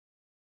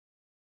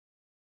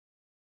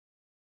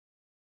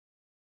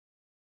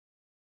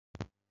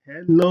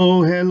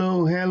Hello,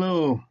 hello,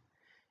 hello.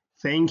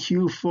 Thank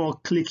you for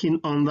clicking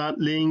on that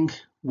link.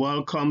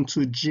 Welcome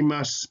to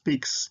Jima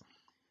Speaks.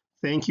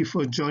 Thank you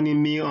for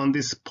joining me on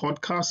this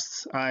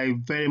podcast. I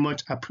very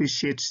much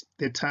appreciate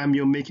the time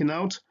you're making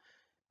out.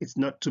 It's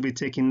not to be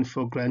taken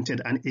for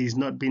granted and is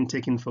not being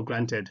taken for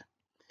granted.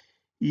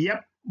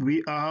 Yep,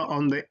 we are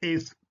on the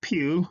 8th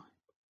pill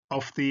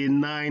of the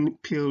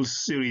 9-pill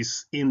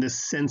series in the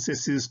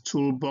Synthesis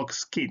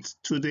Toolbox Kit.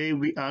 Today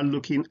we are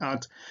looking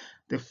at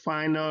the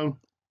final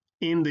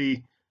in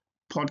the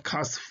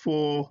podcast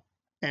for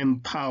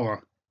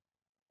Empower.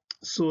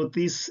 So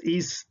this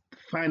is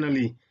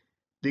finally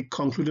the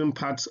concluding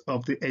part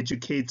of the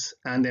Educate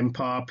and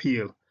Empower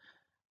pill.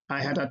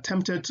 I had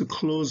attempted to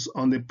close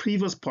on the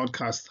previous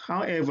podcast.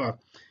 However,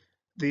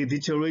 the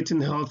deteriorating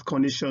health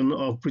condition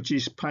of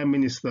British Prime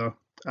Minister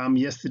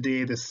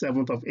yesterday, the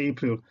 7th of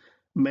April,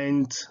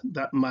 meant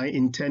that my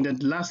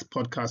intended last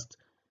podcast,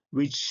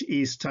 which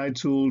is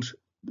titled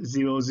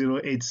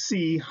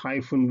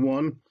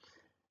 008C-1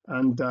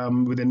 and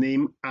with the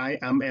name I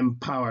Am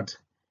Empowered,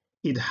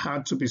 it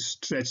had to be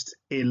stretched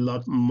a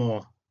lot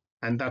more.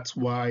 And that's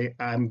why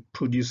I'm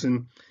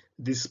producing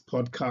this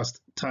podcast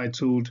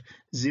titled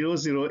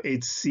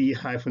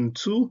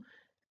 008C-2,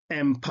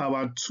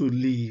 Empowered to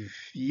Live.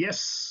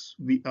 Yes,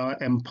 we are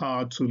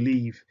empowered to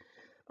live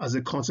as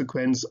a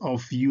consequence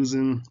of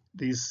using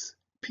these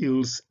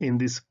pills in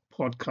this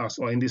podcast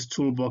or in this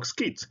toolbox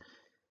kit.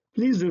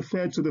 Please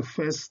refer to the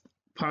first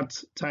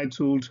part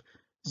titled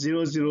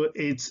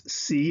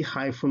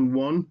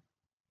 008C-1,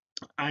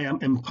 I Am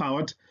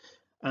Empowered,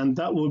 and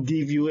that will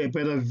give you a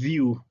better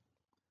view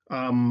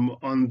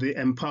on the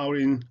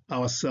Empowering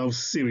Ourselves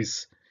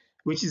series,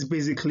 which is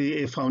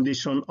basically a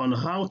foundation on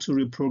how to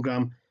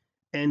reprogram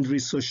and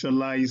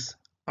resocialize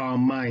our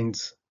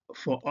minds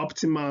for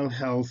optimal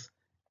health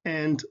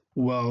and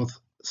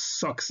wealth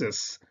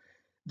success.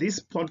 This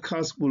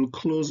podcast will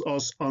close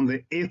us on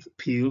the 8th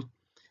pill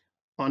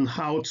on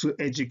how to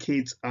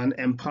educate and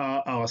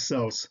empower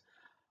ourselves.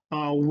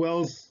 Our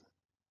wealth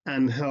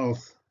and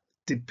health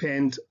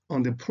depend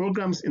on the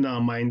programs in our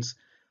minds,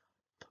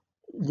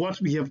 what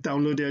we have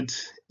downloaded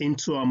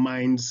into our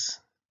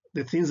minds,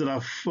 the things that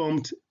have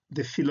formed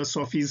the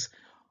philosophies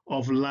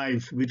of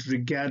life with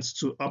regards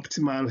to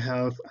optimal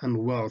health and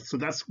wealth. So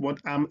that's what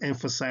I'm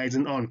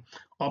emphasizing on,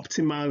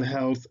 optimal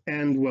health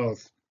and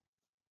wealth.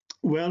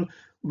 Well,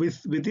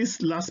 with this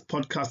last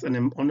podcast on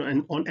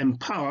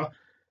Empower,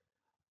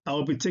 I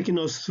will be taking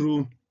us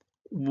through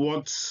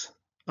what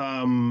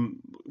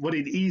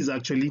it is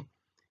actually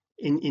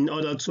in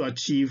order to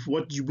achieve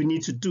what we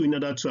need to do in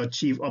order to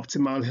achieve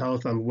optimal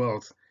health and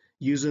wealth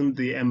using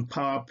the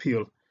Empower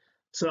pill.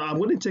 So I'm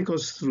going to take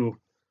us through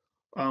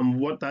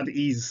what that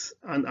is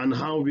and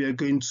how we are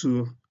going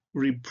to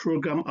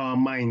reprogram our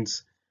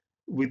minds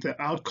with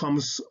the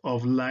outcomes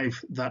of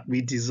life that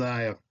we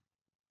desire,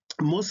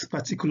 most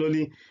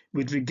particularly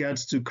with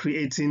regards to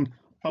creating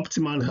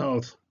optimal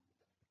health.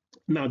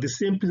 Now, the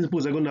same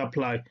principles are going to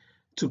apply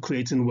to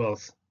creating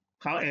wealth.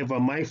 However,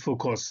 my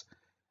focus,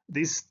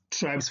 this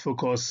tribe's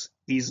focus,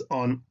 is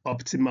on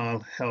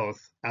optimal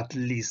health. At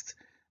least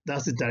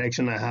that's the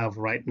direction I have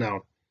right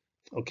now.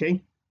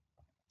 Okay,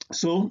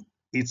 so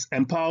it's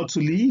empowered to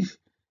live,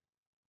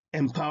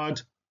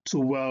 empowered to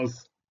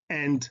wealth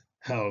and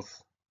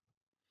health.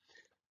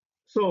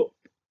 So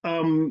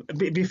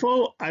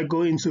before I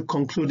go into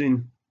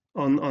concluding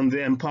on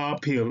the Empower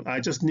pill,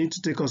 I just need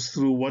to take us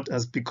through what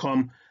has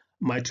become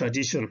my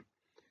tradition.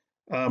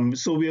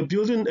 So we are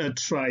building a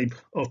tribe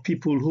of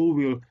people who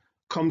will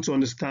come to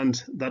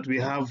understand that we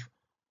have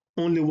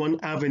only one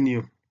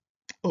avenue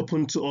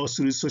open to us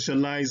to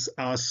socialize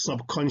our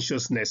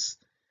subconsciousness.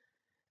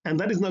 And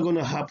that is not going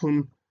to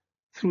happen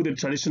through the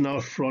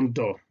traditional front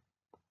door.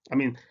 I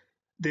mean,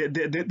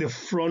 the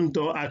front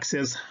door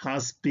access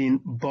has been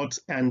bought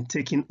and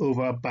taken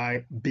over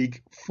by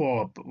Big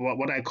Four,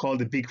 what I call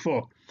the Big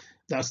Four.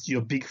 That's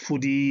your big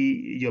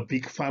FOODIE, your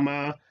big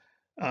PHARMA,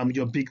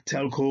 your big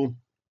TELCO,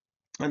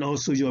 and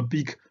also your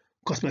big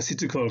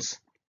COSMECEUTICALs.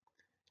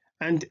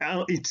 And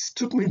it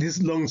took me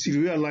this long to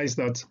realize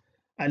that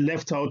I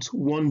left out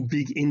one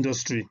big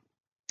industry.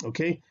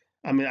 Okay,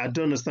 I mean, I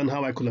don't understand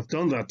how I could have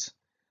done that.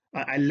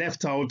 I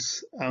left out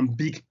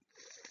Big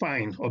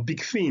Fin or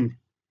Big Fin,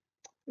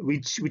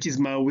 which is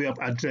my way of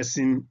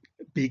addressing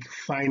big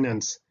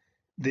finance.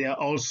 They are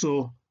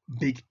also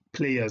big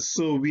players.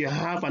 So we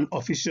have an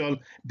official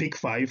Big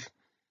Five,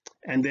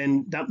 and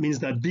then that means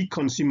that big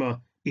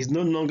consumer is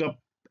no longer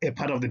a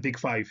part of the Big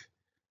Five.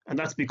 And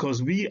that's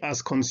because we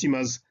as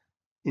consumers,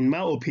 in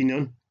my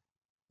opinion,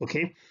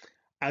 okay,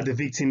 are the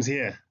victims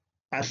here,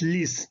 at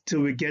least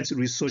till we get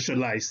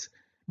resocialized,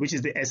 which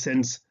is the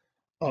essence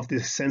of the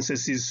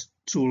Synthesis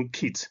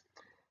toolkit.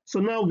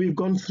 So now we've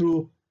gone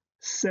through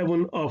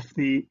 7 of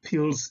the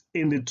pills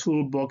in the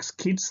toolbox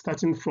kit,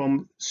 starting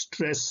from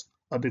stress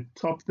at the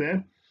top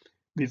there.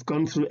 We've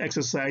gone through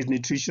exercise,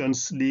 nutrition,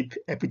 sleep,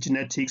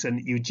 epigenetics, and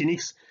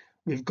eugenics.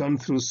 We've gone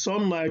through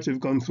sunlight, we've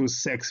gone through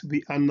sex.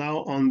 We are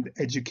now on the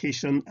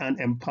education and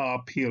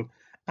empower pill.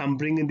 I'm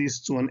bringing this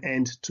to an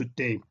end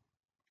today.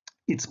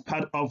 It's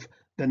part of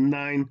the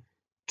 9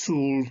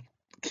 tool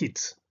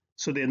kit.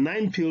 So there are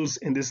 9 pills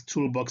in this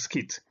toolbox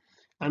kit.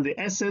 And the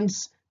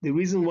essence, the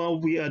reason why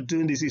we are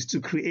doing this is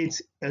to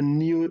create a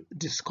new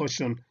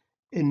discussion,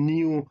 a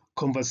new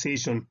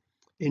conversation,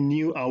 a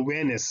new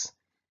awareness.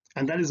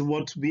 And that is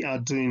what we are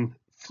doing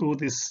through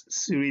this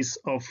series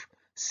of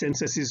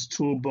Synthesis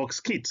Toolbox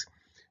Kit.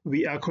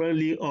 We are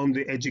currently on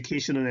the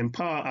education and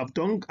empower. I've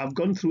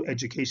gone through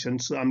education,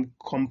 so I'm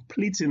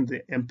completing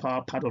the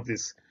empower part of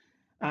this.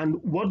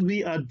 And what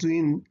we are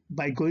doing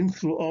by going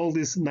through all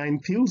these 9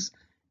 pills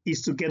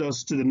is to get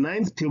us to the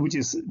 9th pill, which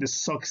is the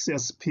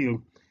success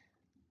pill.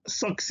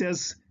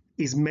 Success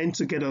is meant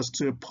to get us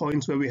to a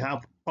point where we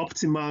have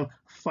optimal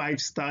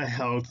 5-star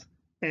health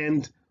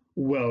and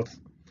wealth.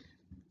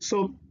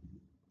 So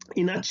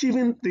in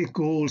achieving the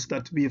goals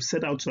that we have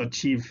set out to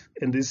achieve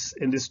in this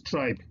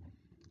tribe,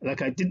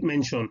 like I did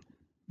mention,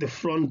 the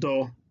front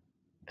door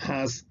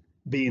has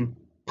been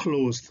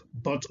closed,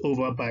 bought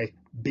over by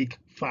Big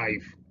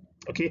Five.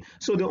 Okay,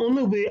 so the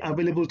only way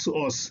available to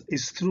us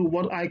is through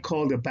what I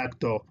call the back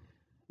door,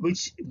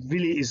 which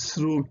really is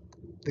through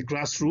the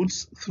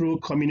grassroots, through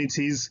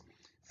communities,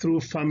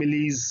 through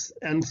families,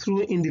 and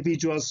through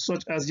individuals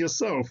such as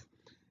yourself.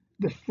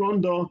 The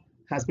front door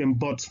has been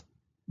bought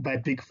by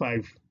Big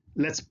Five.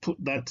 Let's put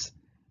that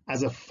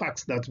as a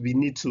fact that we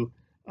need to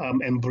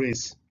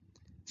embrace.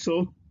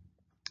 So,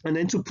 and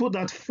then to put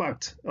that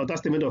fact, or that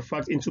statement of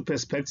fact, into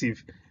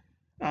perspective,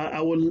 I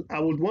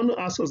would want to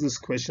ask us this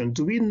question: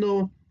 do we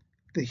know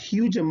the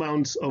huge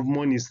amounts of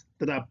monies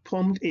that are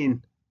pumped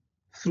in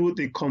through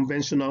the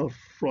conventional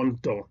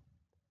front door?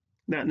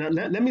 Now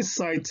let me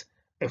cite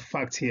a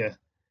fact here.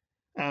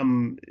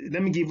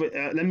 Let me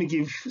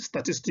give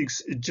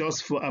statistics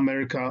just for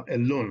America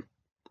alone.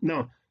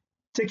 Now,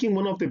 taking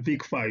one of the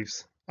big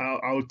fives,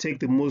 I'll take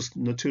the most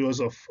notorious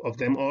of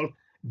them all,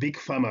 Big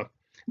Pharma.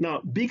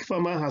 Now, Big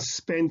Pharma has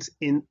spent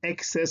in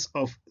excess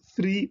of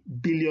 $3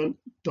 billion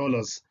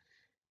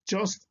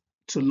just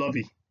to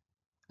lobby,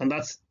 and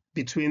that's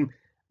between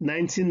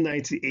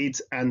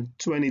 1998 and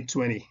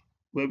 2020,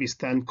 where we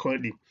stand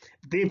currently.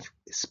 They've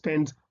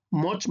spent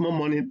much more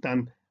money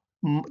than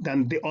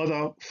the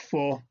other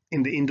 4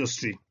 in the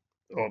industry,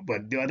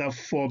 but the other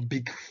 4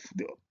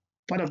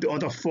 part of the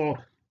other 4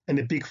 in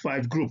the Big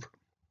Five group.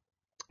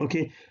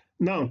 Okay,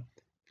 now,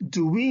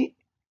 do we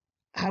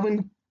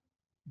haven't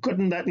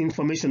gotten that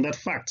information, that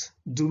fact?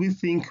 Do we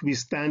think we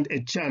stand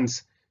a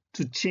chance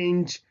to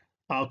change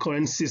our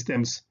current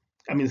systems?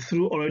 I mean,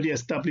 through already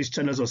established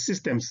channels or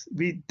systems?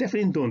 We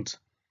definitely don't.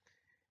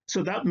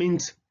 So that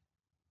means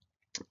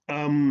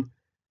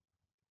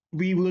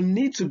we will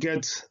need to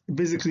get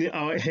basically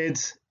our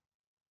heads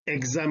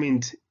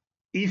examined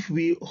if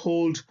we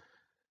hold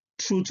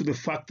true to the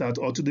fact that,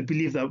 or to the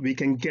belief that we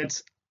can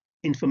get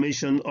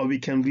information, or we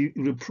can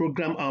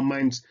reprogram our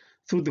minds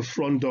through the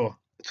front door,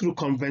 through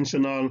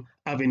conventional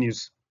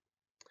avenues.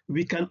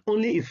 We can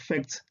only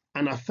affect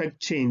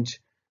change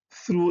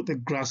through the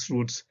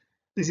grassroots.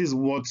 This is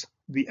what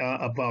we are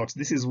about.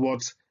 This is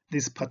what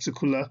this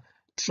particular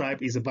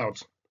tribe is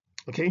about.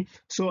 Okay,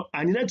 so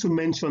I needed to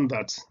mention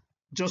that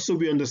just so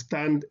we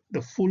understand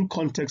the full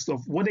context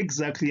of what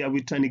exactly are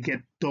we trying to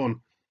get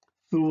done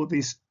through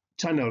this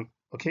channel.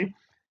 Okay,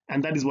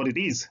 and that is what it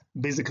is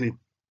basically.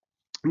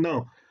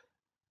 Now,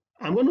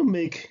 I'm going to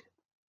make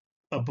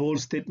a bold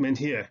statement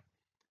here,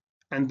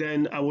 and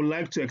then I would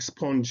like to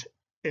expunge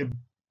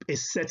a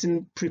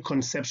certain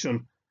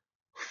preconception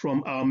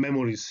from our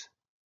memories.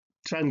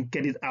 Try and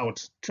get it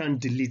out, try and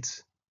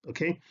delete.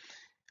 Okay,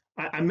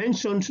 I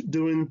mentioned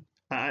during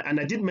and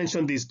I did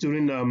mention this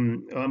during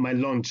my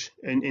launch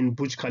in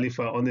Burj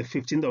Khalifa on the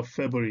 15th of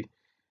February,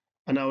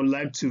 and I would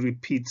like to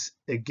repeat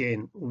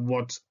again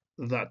what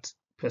that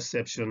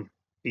perception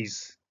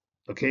is.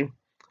 Okay,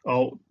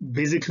 or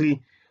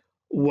basically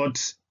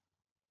what,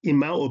 in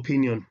my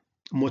opinion,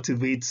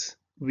 motivates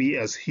we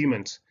as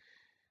humans.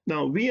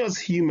 Now, we as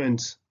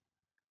humans,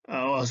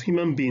 as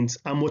human beings,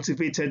 are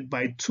motivated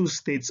by 2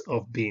 states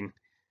of being,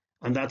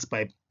 and that's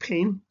by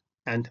pain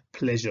and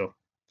pleasure.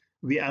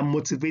 We are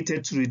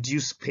motivated to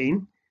reduce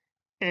pain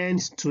and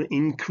to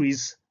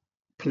increase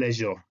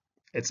pleasure.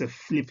 It's a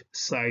flip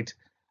side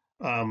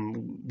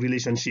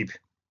relationship.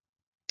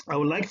 I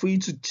would like for you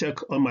to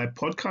check on my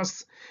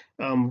podcast,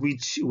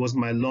 which was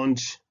my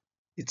launch.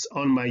 It's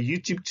on my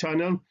YouTube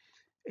channel.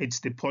 It's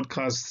the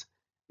podcast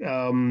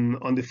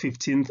on the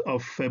 15th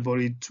of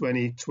February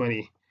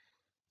 2020.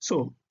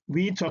 So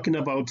we're talking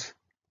about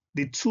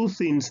the 2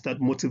 things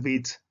that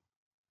motivate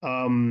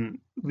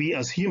we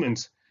as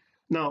humans.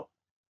 Now,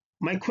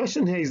 my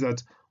question here is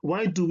that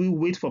why do we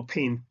wait for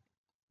pain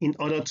in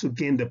order to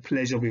gain the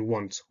pleasure we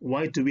want?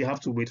 Why do we have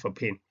to wait for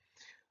pain?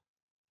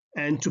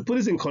 And to put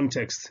this in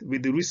context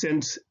with the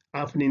recent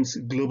happenings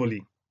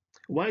globally,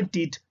 why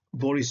did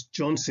Boris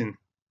Johnson,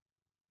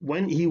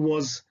 when he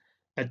was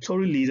a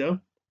Tory leader,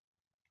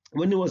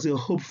 when he was a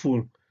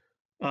hopeful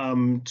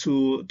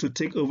to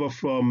take over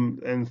from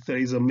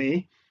Theresa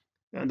May,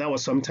 and that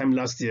was sometime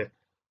last year,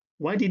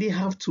 why did he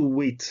have to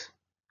wait?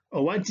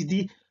 Or why did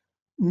he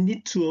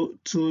need to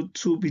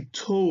be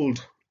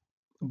told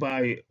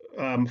by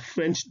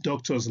French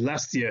doctors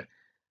last year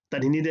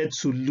that he needed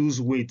to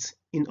lose weight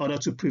in order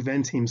to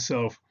prevent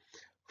himself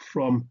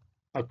from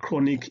a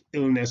chronic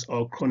illness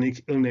or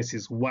chronic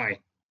illnesses. Why?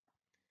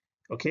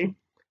 Okay,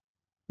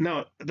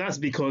 now that's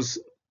because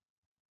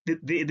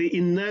the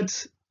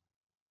innate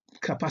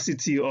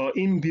capacity or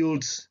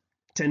inbuilt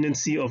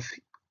tendency of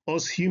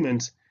us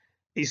humans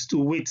is to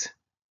wait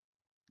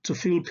to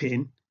feel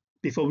pain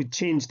before we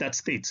change that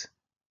state.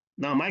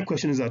 Now, my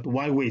question is that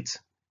why wait?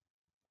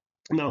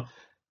 Now,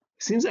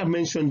 since I've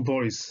mentioned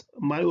Boris,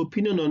 my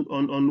opinion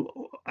on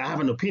I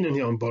have an opinion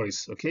here on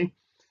Boris, okay?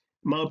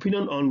 My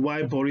opinion on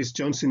why Boris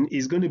Johnson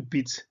is going to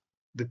beat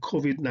the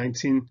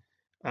COVID-19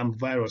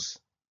 virus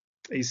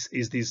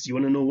is this. You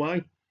want to know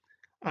why?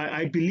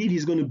 I believe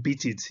he's going to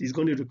beat it. He's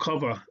going to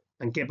recover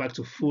and get back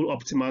to full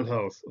optimal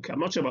health. Okay, I'm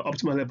not sure about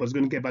optimal health, but he's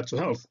going to get back to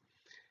health.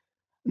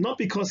 Not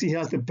because he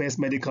has the best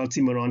medical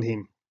team around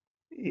him.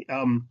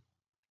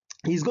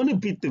 He's going to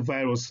beat the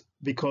virus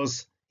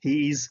because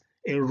he is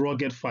a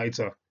rugged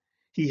fighter.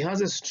 He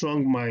has a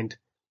strong mind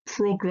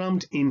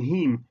programmed in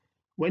him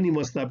when he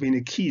must have been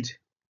a kid,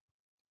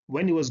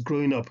 when he was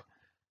growing up.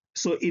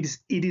 So it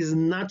is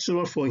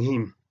natural for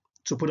him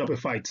to put up a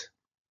fight.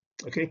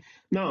 Okay.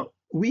 Now,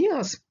 we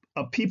as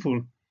a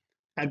people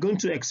are going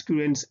to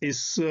experience a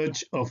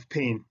surge of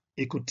pain.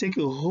 It could take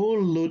a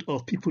whole load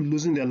of people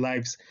losing their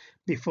lives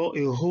before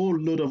a whole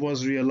load of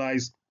us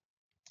realize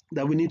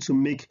that we need to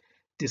make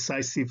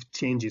decisive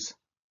changes.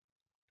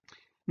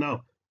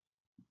 Now,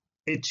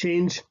 a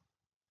change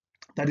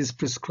that is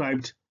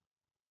prescribed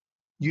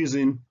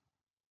using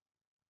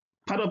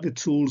part of the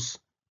tools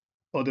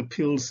or the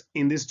pills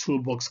in this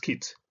toolbox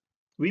kit.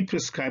 We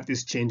prescribe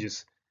these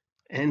changes,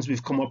 hence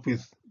we've come up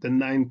with the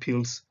 9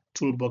 pills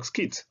toolbox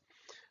kit.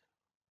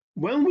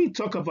 When we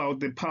talk about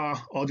the power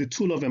or the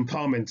tool of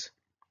empowerment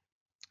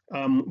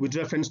with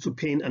reference to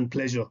pain and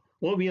pleasure,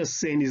 what we are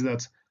saying is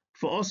that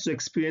for us to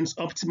experience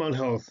optimal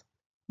health,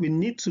 we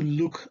need to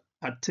look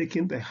at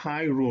taking the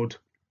high road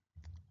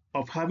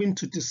of having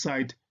to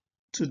decide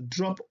to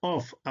drop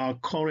off our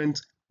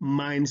current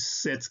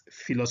mindset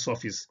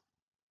philosophies.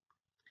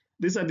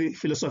 These are the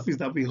philosophies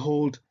that we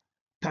hold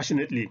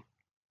passionately,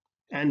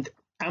 and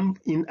I'm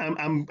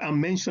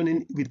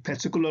mentioning with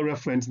particular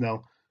reference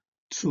now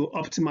to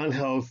optimal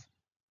health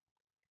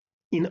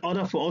in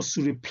order for us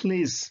to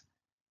replace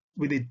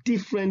with a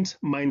different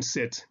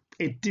mindset,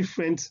 a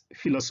different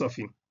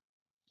philosophy.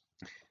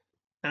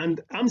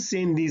 And I'm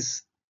saying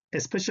this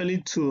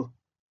especially to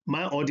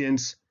my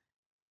audience.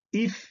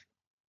 If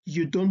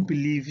you don't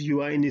believe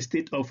you are in a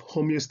state of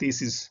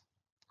homeostasis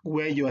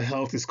where your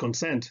health is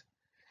concerned,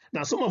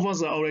 now some of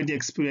us are already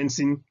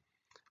experiencing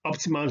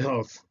optimal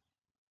health,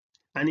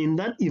 and in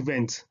that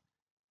event,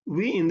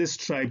 we in this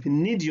tribe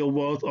need your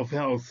wealth of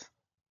health.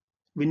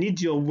 We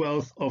need your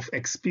wealth of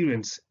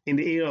experience in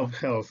the area of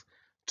health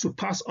to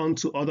pass on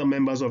to other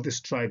members of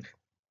this tribe.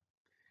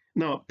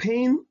 Now,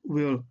 pain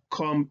will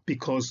come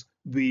because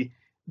we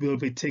will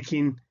be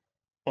taking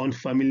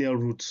unfamiliar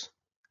routes.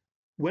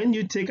 When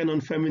you take an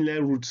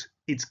unfamiliar route,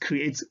 it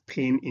creates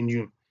pain in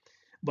you.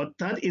 But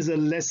that is a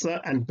lesser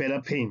and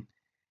better pain,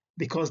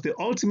 because the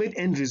ultimate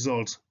end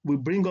result will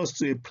bring us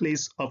to a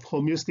place of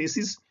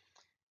homeostasis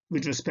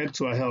with respect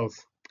to our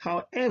health.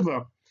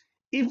 However,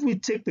 if we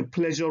take the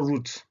pleasure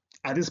route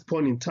at this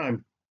point in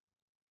time,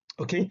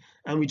 okay,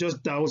 and we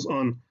just douse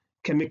on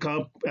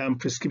chemical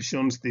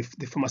prescriptions, the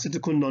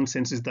pharmaceutical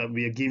nonsenses that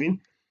we are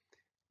giving,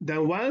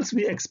 then whilst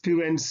we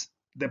experience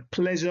the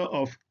pleasure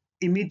of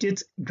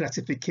immediate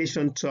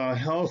gratification to our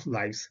health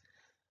lives,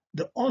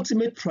 the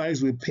ultimate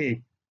price we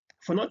pay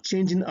for not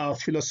changing our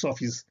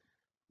philosophies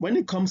when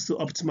it comes to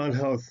optimal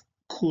health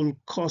could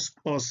cost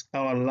us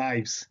our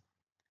lives,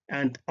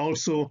 and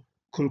also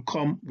could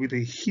come with a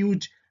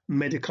huge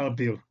medical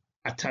bill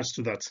attached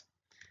to that.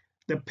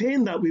 The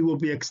pain that we will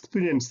be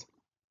experienced,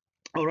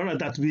 or rather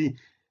that we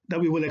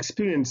will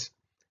experience,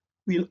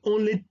 will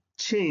only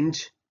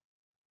change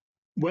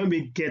when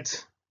we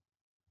get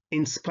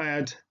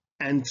inspired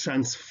and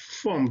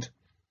transformed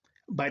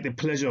by the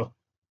pleasure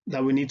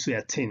that we need to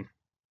attain.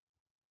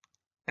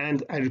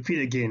 And I repeat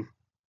again,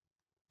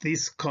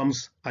 this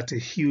comes at a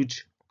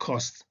huge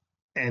cost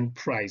and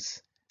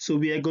price. So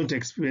we are going to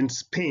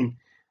experience pain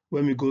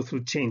when we go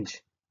through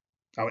change.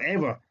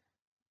 However,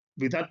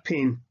 with that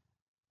pain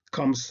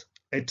comes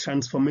a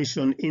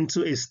transformation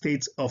into a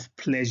state of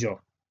pleasure.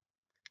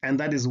 And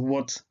that is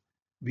what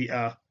we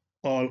are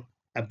all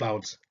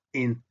about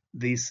in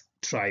this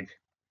tribe.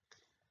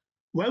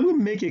 When we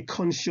make a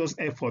conscious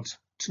effort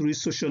to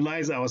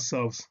resocialize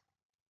ourselves,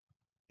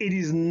 it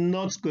is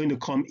not going to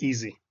come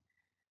easy.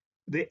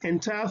 The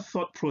entire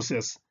thought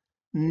process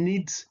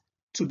needs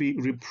to be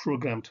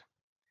reprogrammed.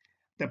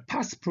 The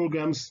past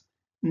programs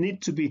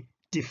need to be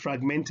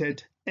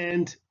defragmented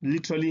and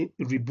literally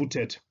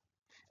rebooted.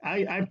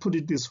 I put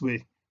it this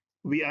way: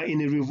 we are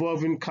in a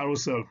revolving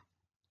carousel.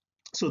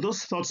 So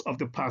those thoughts of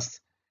the past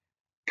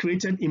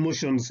created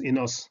emotions in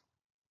us,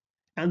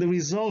 and the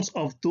results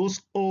of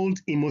those old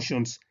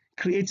emotions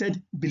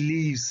created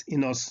beliefs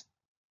in us,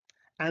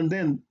 and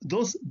then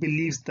those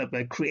beliefs that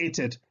were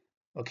created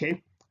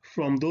okay,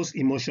 from those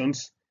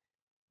emotions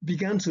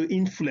began to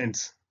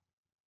influence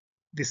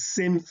the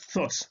same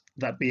thoughts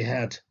that we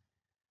had,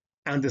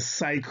 and the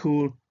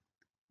cycle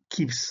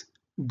keeps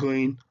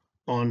going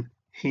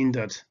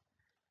unhindered.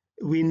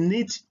 We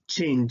need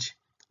change,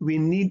 we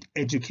need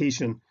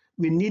education,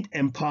 we need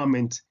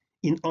empowerment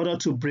in order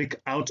to break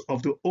out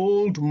of the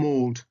old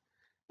mold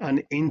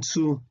and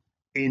into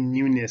a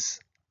newness.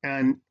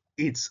 And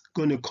it's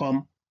going to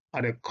come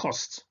at a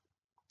cost.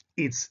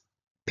 It's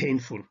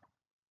painful.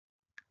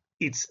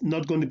 It's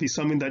not going to be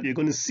something that you're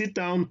going to sit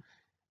down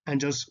and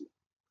just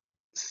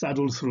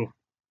saddle through.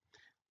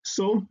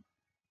 So,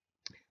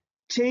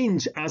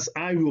 change, as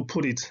I will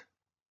put it,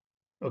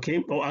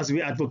 okay, or as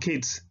we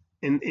advocate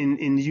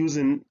in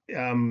using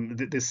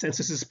the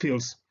synthesis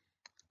pills,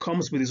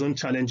 comes with its own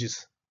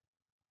challenges.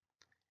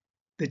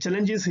 The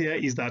challenges here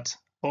is that,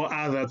 or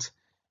are that,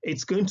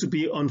 it's going to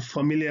be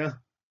unfamiliar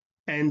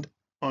and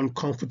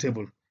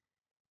uncomfortable.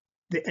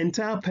 The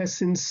entire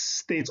person's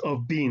state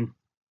of being,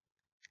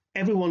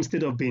 everyone's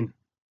state of being,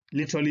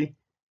 literally,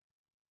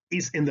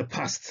 is in the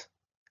past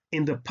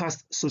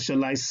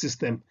socialized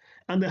system.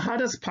 And the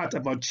hardest part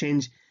about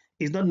change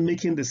is not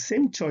making the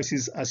same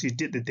choices as you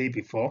did the day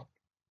before.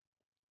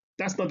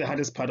 That's not the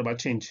hardest part about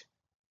change,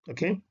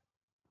 okay?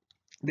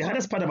 The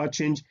hardest part about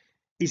change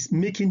is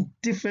making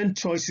different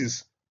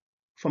choices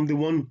from the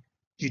one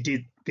you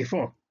did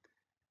before.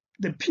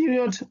 The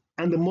period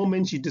and the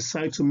moment you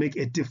decide to make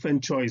a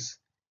different choice,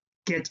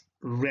 get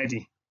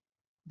ready,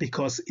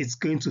 because it's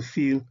going to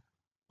feel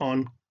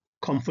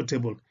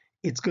uncomfortable.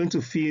 It's going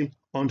to feel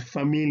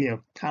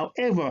unfamiliar.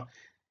 However,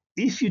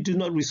 if you do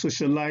not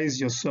resocialize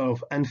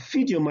yourself and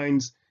feed your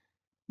minds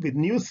with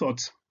new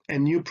thoughts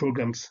and new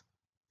programs,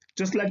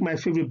 just like my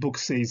favorite book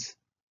says,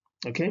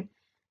 okay?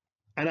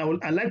 And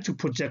I like to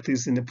project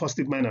this in a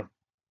positive manner.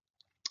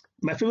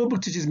 My favorite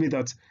book teaches me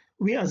that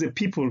we as a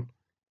people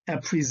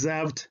are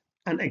preserved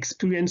and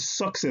experience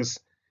success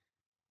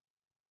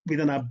with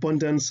an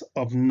abundance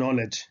of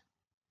knowledge.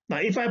 Now,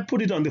 if I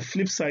put it on the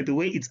flip side, the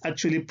way it's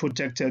actually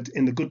projected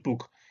in the good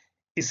book,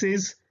 it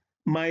says,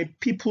 my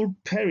people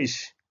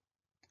perish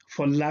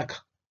for lack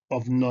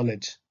of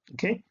knowledge.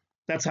 Okay,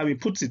 that's how he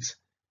puts it.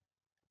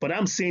 But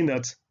I'm saying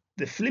that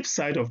the flip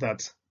side of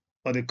that,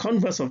 or the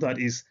converse of that,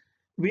 is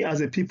we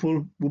as a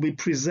people will be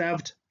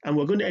preserved and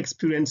we're going to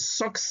experience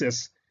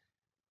success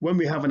when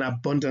we have an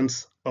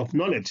abundance of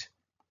knowledge.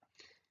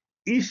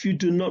 If you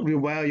do not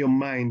rewire your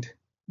mind,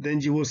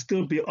 then you will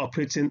still be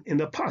operating in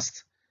the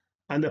past.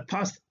 And the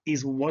past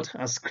is what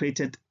has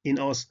created in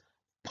us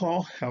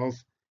poor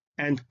health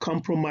and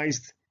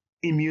compromised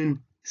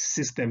immune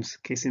systems.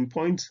 Case in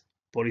point,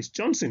 Boris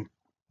Johnson.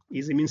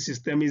 His immune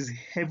system is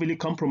heavily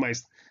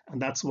compromised,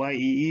 and that's why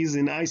he is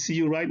in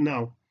ICU right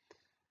now.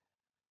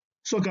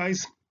 So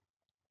guys,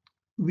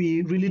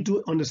 we really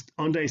do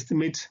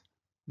underestimate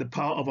the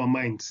power of our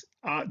minds.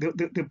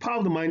 The power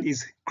of the mind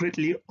is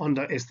greatly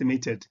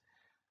underestimated.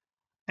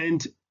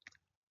 And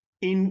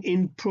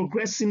in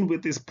progressing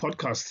with this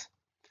podcast,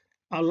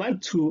 I'd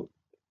like to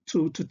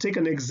take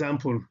an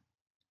example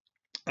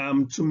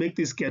to make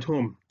this get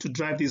home, to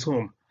drive this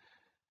home.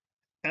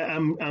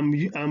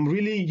 I'm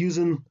really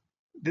using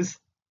this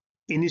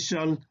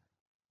initial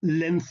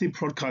lengthy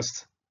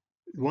podcast,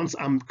 ones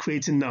I'm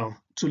creating now,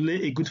 to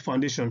lay a good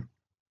foundation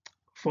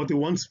for the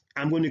ones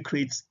I'm going to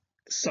create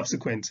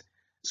subsequent.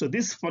 So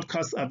these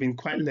podcasts have been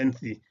quite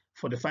lengthy,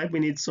 45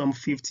 minutes, some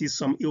 50,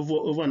 some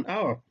over an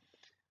hour.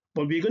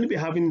 But we're going to be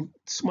having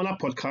smaller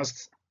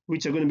podcasts,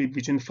 which are going to be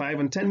between 5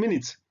 and 10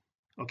 minutes.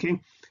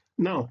 Okay.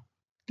 Now,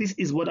 this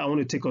is what I want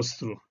to take us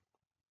through.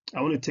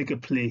 I want to take a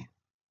play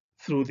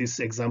through this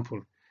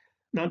example.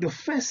 Now, the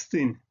first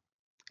thing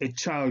a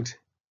child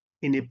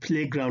in a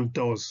playground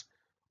does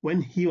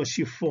when he or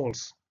she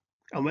falls,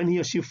 and when he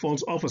or she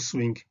falls off a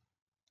swing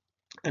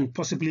and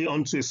possibly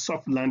onto a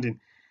soft landing,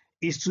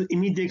 is to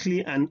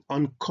immediately and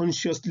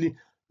unconsciously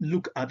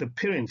look at the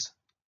parent.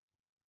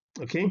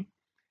 Okay.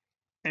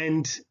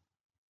 And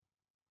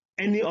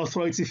any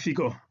authority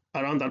figure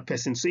around that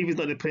person. So if it's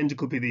not the parent, it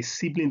could be the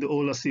sibling, the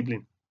older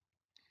sibling.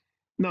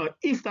 Now,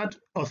 if that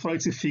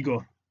authority figure,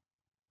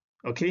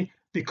 okay,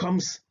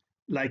 becomes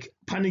like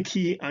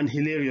panicky and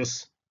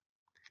hilarious,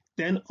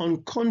 then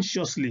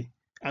unconsciously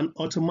and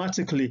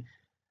automatically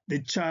the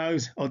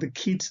child or the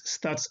kid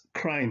starts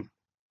crying.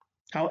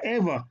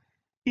 However,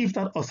 if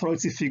that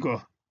authority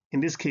figure, in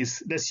this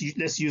case,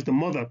 let's use the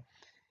mother,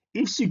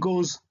 if she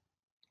goes,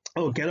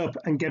 oh, get up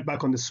and get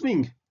back on the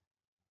swing,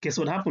 guess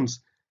what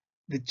happens?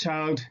 The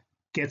child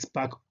gets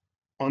back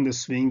on the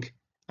swing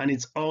and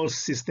it's all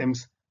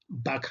systems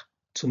back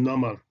to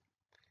normal.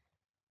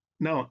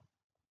 Now,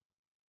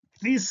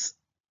 this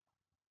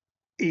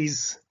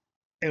is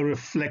a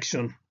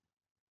reflection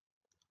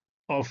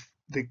of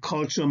the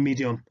cultural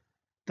medium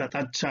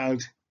that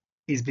child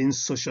is being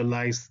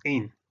socialized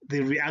in,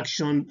 the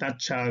reaction that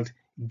child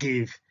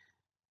gave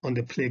on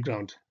the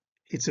playground.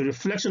 It's a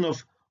reflection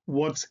of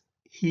what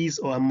his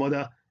or her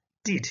mother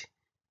did,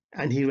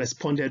 and he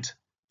responded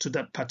to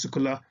that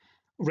particular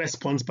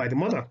response by the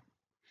mother.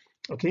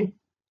 Okay.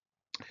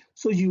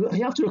 So you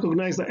have to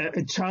recognize that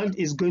a child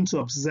is going to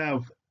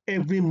observe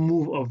every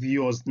move of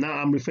yours. Now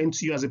I'm referring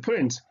to you as a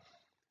parent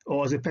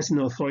or as a person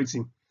of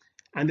authority.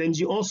 And then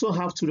you also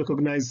have to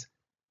recognize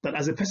that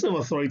as a person of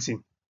authority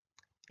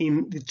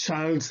in the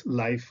child's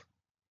life,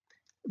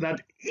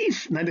 that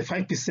if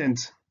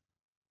 95%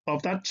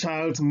 of that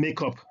child's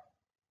makeup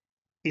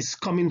is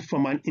coming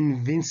from an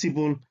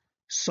invincible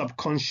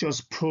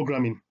subconscious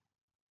programming,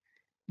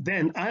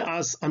 then I,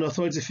 as an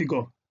authority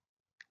figure,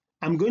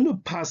 I'm going to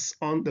pass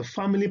on the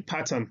family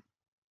pattern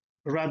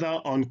rather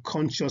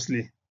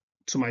unconsciously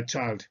to my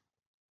child.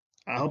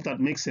 I hope that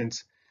makes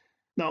sense.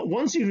 Now,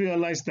 once you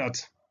realize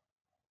that,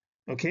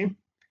 okay,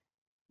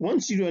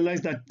 once you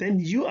realize that, then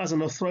you as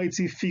an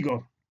authority figure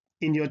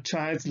in your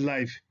child's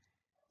life,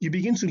 you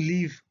begin to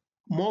live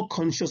more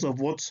conscious of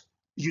what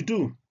you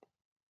do.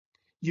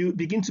 You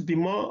begin to be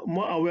more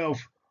aware of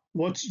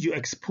what you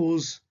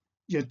expose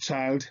your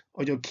child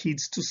or your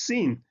kids to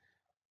seeing.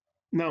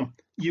 Now,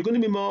 you're going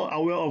to be more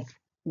aware of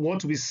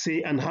what we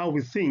say and how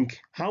we think,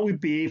 how we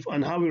behave,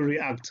 and how we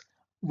react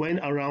when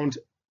around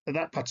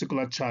that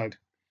particular child.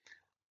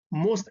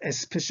 Most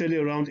especially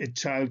around a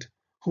child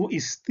who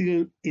is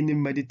still in a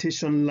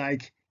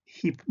meditation-like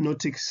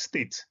hypnotic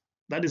state.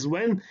 That is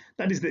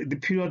the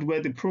period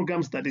where the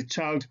programs that the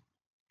child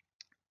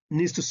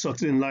needs to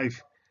succeed in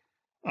life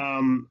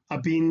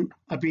are being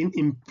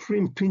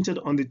imprinted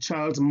on the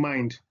child's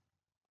mind,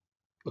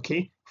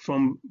 okay,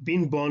 from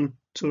being born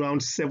to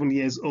around 7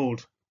 years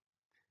old.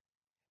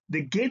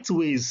 The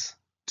gateways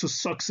to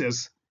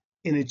success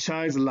in a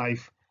child's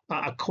life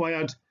are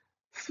acquired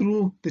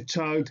through the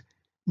child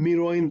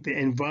mirroring the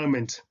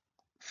environment,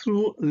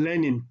 through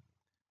learning,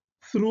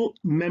 through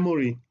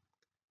memory,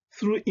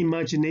 through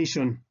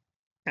imagination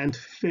and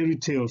fairy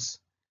tales,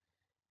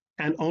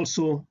 and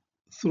also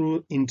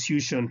through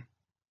intuition,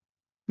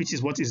 which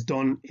is what is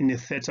done in a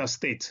theta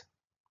state.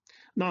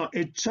 Now,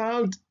 a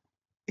child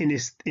in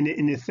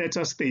a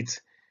theta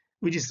state,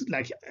 which is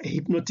like a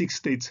hypnotic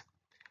state,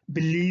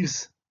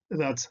 believes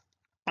that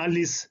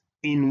Alice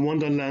in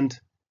Wonderland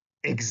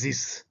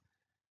exists.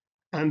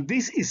 And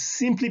this is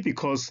simply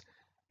because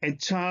a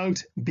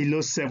child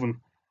below 7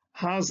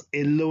 has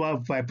a lower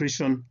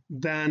vibration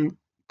than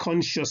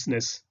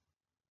consciousness.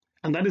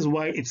 And that is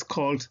why it's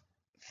called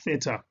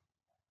theta.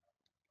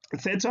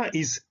 Theta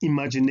is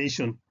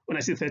imagination. When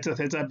I say theta,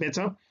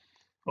 beta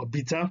or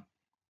beta,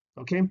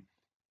 okay?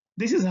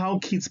 This is how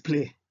kids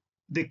play.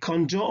 They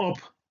conjure up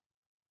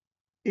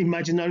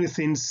imaginary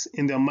things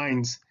in their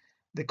minds.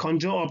 They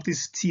conjure up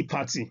this tea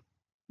party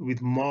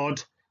with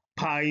mud,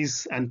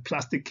 pies, and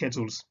plastic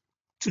kettles.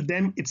 To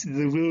them, it's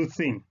the real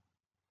thing.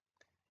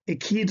 A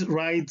kid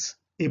rides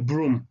a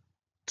broom.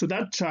 To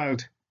that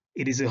child,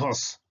 it is a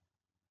horse.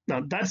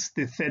 Now, that's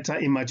the theta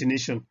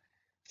imagination.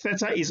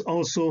 Theta is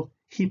also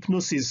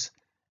hypnosis.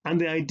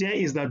 And the idea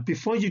is that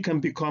before you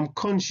can become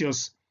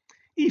conscious,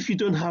 if you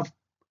don't have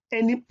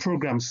any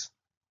programs,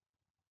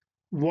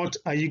 what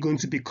are you going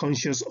to be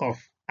conscious of?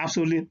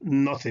 Absolutely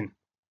nothing.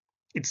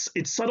 It's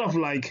sort of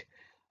like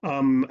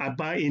I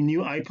buy a new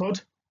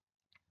iPod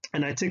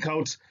and I take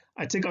out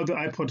the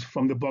iPod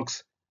from the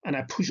box and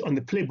I push on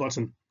the play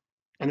button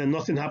and then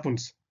nothing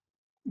happens.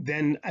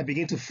 Then I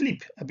begin to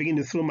flip. I begin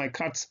to throw my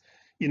cards,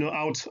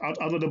 out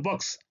of the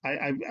box.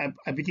 I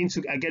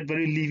get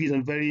very livid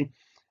and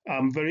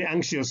very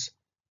anxious.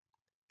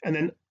 And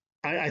then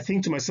I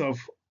think to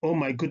myself, oh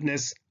my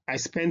goodness, I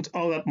spent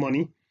all that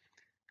money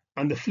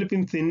and the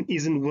flipping thing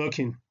isn't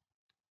working.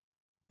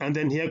 And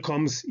then here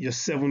comes your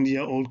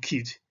 7-year-old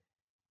kid.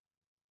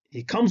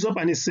 He comes up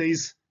and he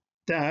says,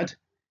 Dad,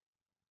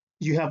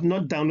 you have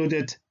not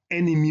downloaded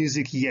any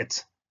music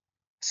yet.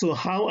 So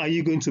how are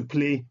you going to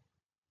play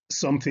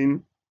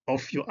something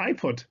off your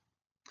iPod?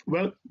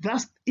 Well,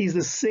 that is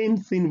the same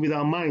thing with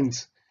our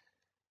minds.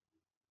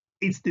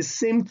 It's the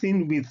same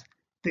thing with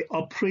the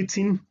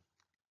operating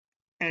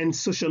and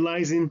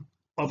socializing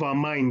of our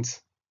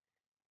minds.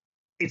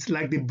 It's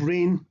like the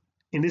brain,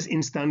 in this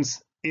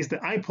instance, is the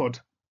iPod.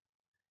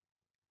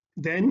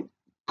 Then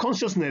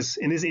consciousness,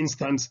 in this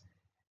instance,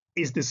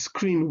 is the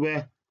screen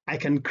where I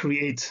can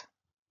create.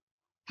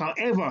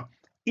 However,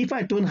 if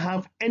I don't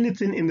have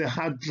anything in the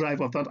hard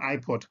drive of that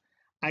iPod,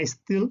 I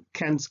still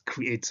can't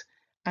create.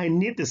 I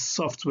need the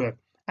software.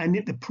 I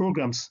need the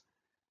programs.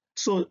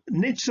 So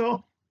nature,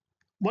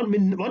 what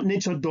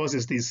nature does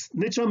is this.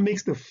 Nature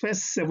makes the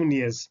first 7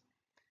 years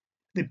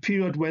the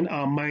period when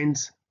our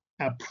minds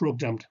are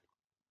programmed.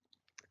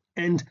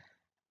 And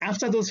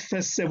after those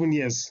first 7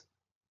 years,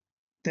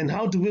 then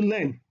how do we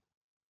learn?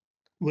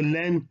 We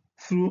learn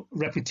through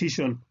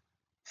repetition,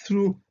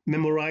 through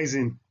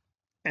memorizing,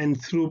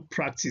 and through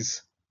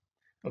practice.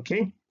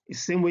 Okay? The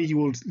same way you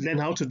will learn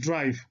how to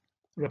drive,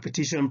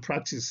 repetition,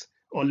 practice,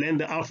 or learn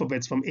the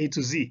alphabet from A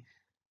to Z,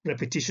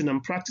 repetition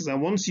and practice.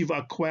 And once you've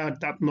acquired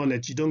that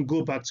knowledge, you don't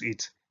go back to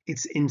it.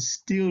 It's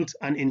instilled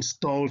and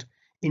installed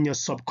in your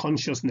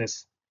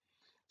subconsciousness.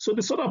 So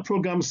the sort of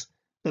programs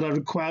that are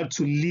required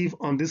to live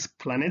on this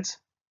planet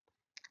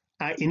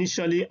are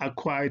initially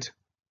acquired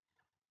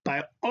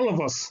by all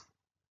of us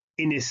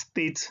in a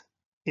state,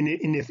 in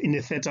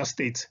a theta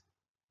state.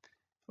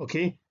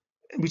 okay,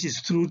 which is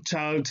through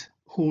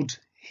childhood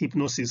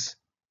hypnosis.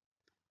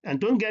 And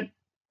don't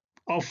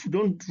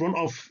run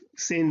off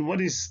saying,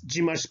 what is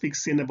Jima Speak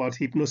saying about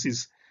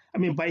hypnosis? I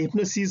mean, by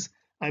hypnosis,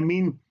 I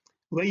mean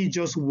where you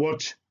just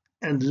watch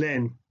and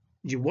learn.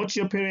 You watch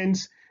your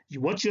parents, you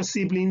watch your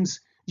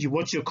siblings, you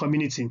watch your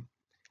community.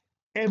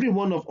 Every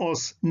one of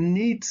us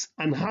needs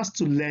and has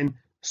to learn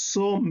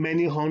so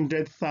many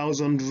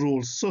 100,000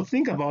 rules. So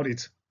think about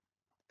it.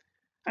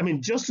 I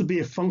mean, just to be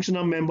a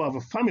functional member of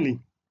a family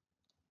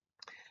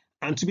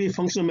and to be a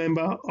functional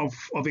member of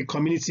a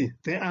community,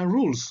 there are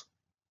rules.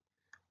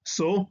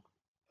 So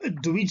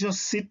do we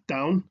just sit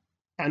down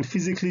and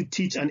physically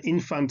teach an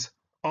infant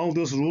all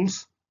those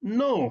rules?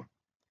 No,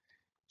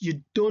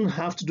 you don't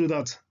have to do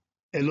that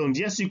alone.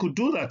 Yes, you could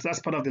do that. That's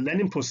part of the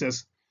learning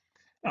process.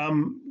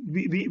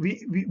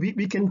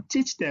 We can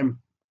teach them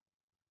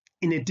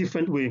in a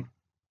different way,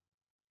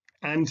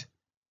 and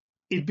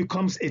it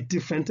becomes a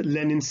different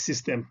learning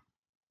system.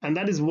 And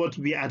that is what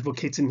we are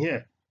advocating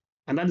here.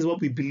 And that is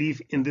what we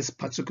believe in this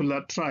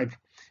particular tribe.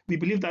 We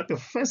believe that the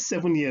first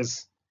 7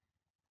 years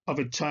of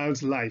a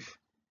child's life,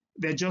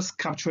 they're just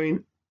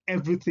capturing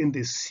everything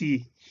they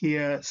see,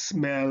 hear,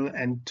 smell,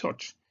 and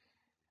touch.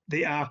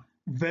 They are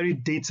very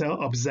data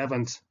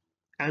observant,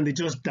 and they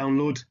just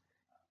download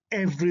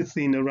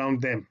everything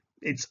around them.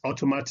 It's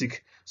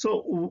automatic.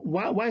 So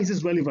why is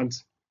this relevant?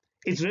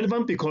 It's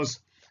relevant because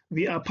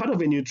we are part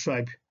of a new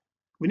tribe.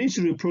 We need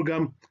to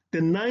reprogram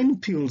the 9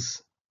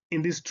 pills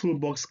in this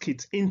toolbox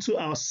kit into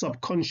our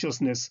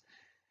subconsciousness.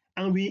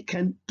 And we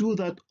can do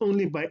that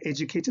only by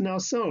educating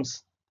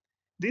ourselves.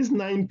 These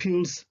 9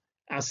 pills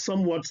are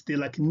they're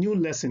like new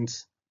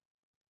lessons.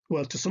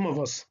 Well, to some of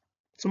us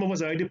are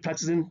already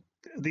practicing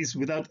this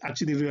without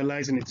actually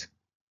realizing it.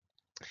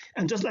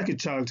 And just like a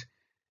child,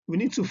 we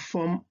need to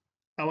form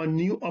our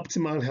new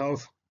optimal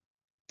health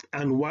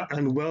and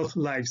wealth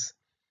lives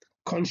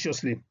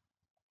consciously,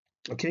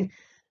 okay?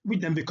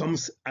 Which then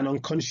becomes an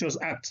unconscious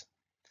act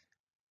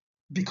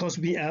because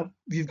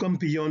we've gone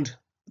beyond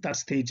that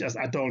stage as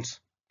adults.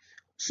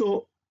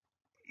 So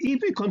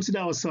if we consider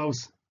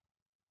ourselves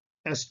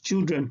as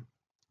children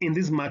in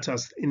these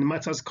matters, in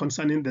matters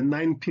concerning the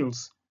 9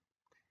 pills,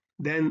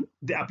 then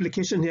the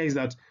application here is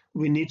that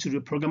we need to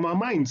reprogram our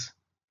minds.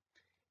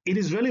 It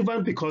is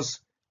relevant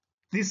because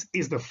this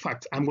is the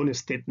fact I'm going to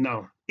state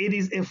now. It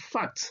is a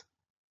fact,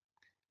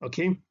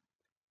 okay,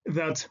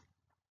 that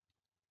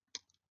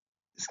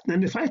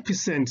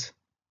 95%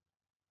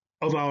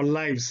 of our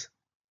lives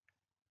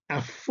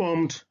are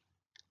formed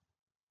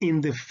in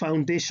the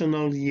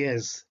foundational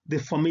years, the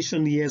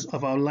formation years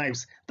of our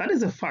lives. That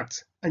is a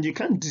fact, and you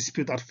can't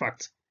dispute that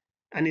fact.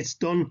 And it's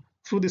done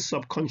through the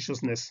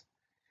subconsciousness.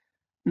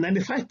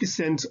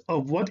 95%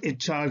 of what a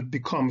child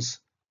becomes,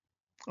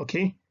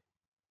 okay,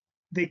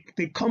 they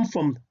come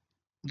from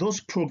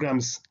those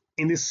programs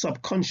in the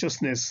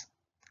subconsciousness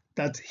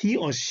that he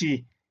or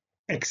she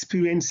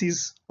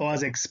experiences or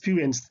has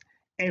experienced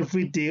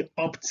every day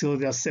up till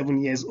they're 7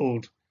 years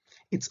old.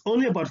 It's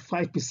only about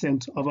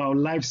 5% of our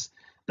lives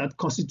that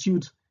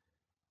constitute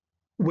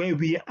where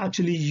we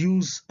actually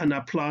use and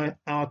apply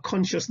our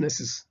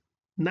consciousnesses.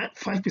 Not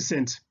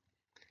 5%.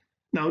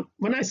 Now,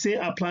 when I say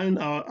applying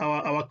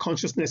our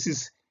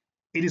consciousnesses,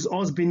 it is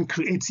us being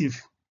creative.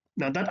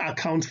 Now, that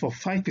accounts for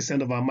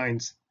 5% of our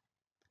minds.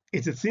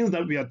 It's the things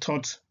that we are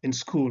taught in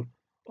school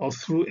or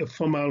through a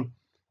formal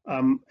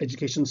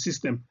education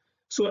system.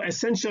 So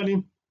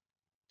essentially,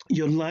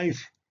 your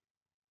life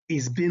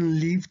is being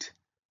lived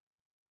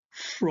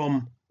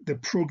from the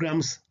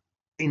programs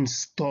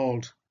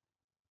installed,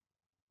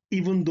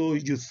 even though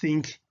you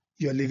think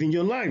you're living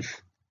your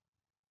life.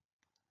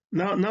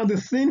 Now the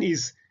thing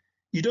is,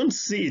 you don't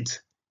see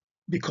it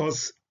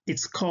because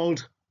it's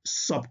called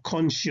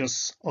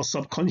subconscious or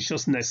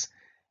subconsciousness.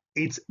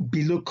 It's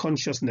below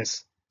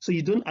consciousness. So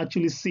you don't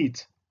actually see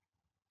it.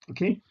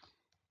 Okay?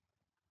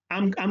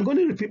 I'm going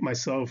to repeat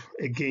myself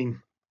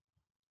again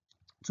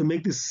to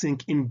make this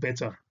sink in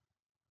better.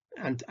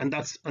 And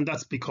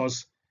that's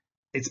because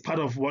it's part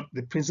of what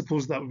the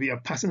principles that we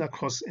are passing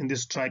across in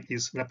this tribe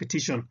is.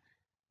 Repetition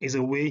is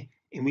a way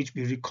in which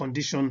we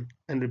recondition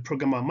and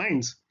reprogram our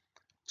minds.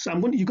 So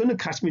you're going to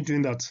catch me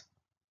doing that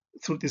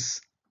through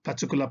this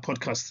particular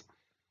podcast.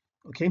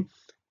 Okay?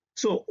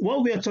 So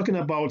what we are talking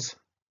about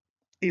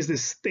is the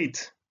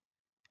state.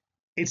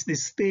 It's the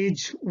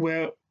stage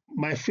where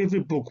my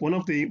favorite book, one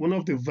of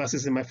the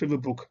verses in my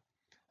favorite book,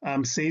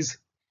 says,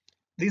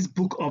 "This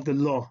book of the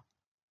law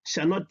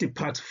shall not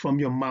depart from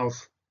your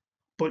mouth,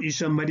 but you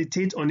shall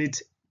meditate on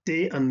it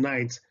day and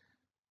night,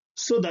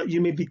 so that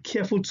you may be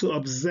careful to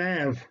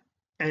observe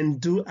and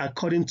do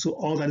according to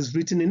all that is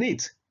written in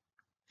it."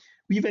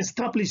 We've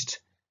established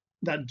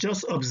that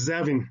just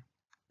observing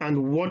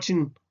and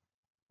watching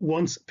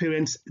one's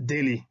parents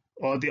daily,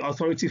 or the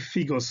authority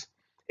figures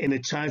in a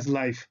child's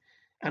life,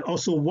 and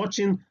also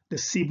watching the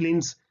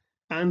siblings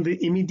and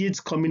the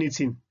immediate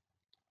community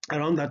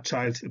around that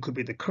child. It could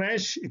be the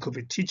creche, it could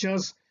be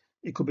teachers,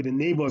 it could be the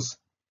neighbors.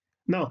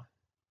 Now,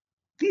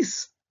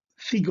 these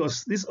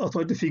figures, these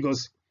authority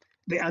figures,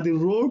 they are the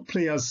role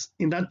players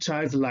in that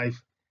child's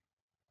life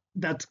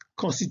that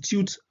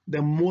constitute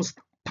the most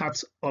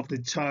part of the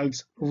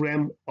child's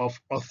realm of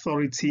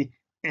authority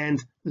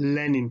and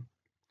learning.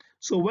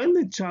 So when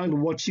the child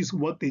watches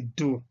what they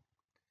do,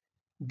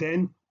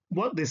 then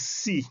what they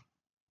see,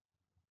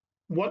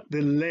 what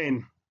they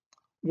learn,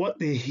 what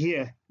they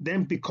hear,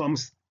 then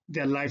becomes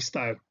their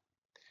lifestyle.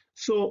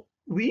 So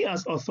we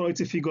as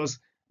authority figures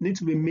need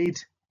to be made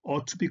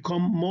or to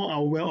become more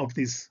aware of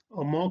this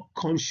or more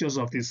conscious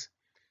of this.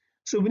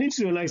 So we need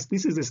to realize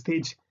this is the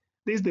stage,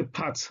 this is the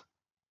part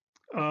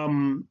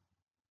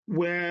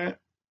where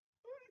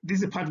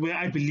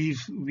I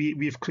believe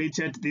we've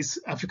created this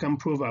African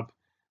proverb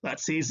that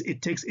says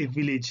it takes a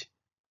village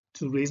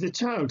to raise a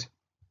child.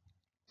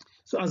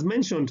 So as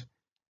mentioned,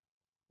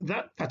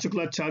 that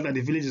particular child that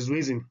the village is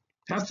raising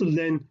has to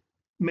learn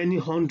many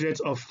hundreds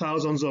of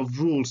thousands of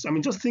rules. I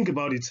mean, just think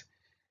about it.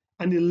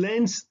 And he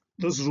learns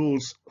those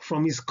rules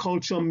from his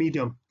culture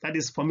medium, that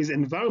is from his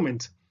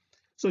environment.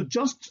 So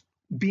just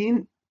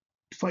being,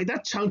 for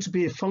that child to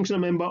be a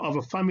functional member of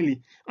a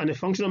family and a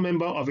functional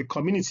member of a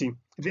community,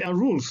 there are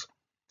rules.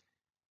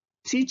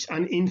 Teach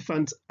an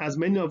infant as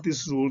many of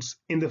these rules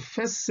in the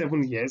first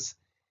 7 years,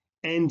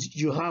 and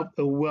you have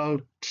a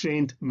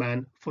well-trained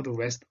man for the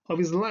rest of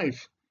his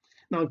life.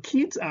 Now,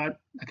 kids are,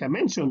 like I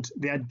mentioned,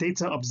 they are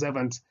data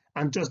observant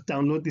and just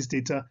download this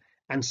data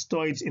and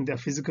store it in their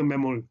physical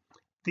memory.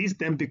 These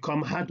then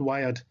become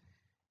hardwired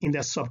in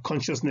their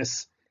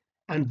subconsciousness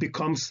and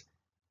becomes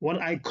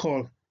what I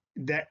call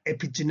their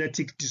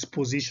epigenetic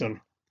disposition.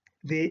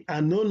 They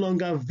are no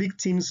longer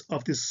victims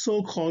of the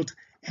so-called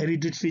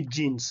hereditary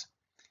genes.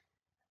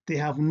 They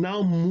have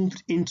now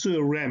moved into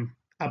a realm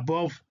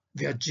above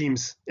their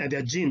genes,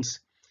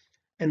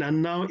 and are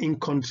now in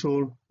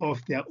control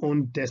of their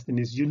own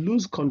destinies. You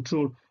lose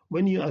control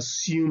when you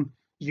assume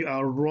you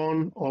are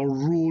run or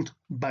ruled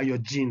by your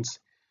genes.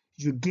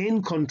 You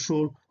gain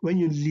control when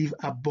you live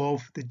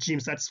above the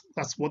genes.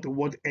 That's what the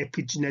word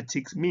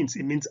epigenetics means.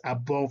 It means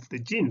above the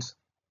genes.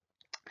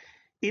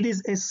 It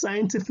is a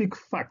scientific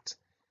fact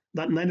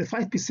that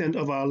 95%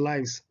 of our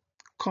lives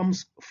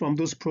comes from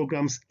those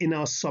programs in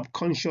our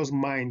subconscious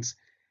minds,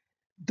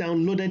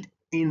 downloaded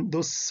in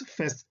those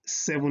first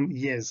 7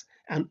 years,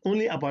 and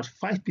only about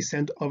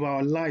 5% of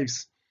our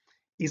lives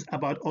is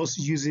about us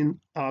using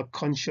our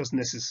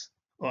consciousnesses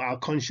or our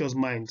conscious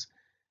minds.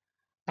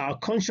 Our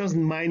conscious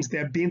minds,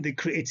 they're being the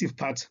creative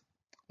part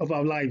of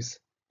our lives.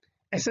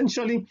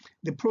 Essentially,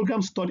 the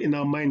programs stored in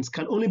our minds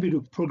can only be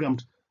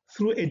reprogrammed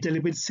through a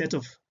deliberate set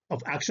of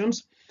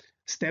actions,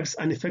 steps,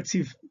 and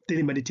effective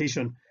daily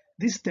meditation.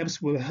 These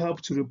steps will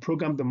help to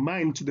reprogram the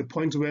mind to the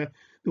point where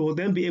we will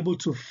then be able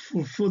to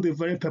fulfill the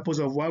very purpose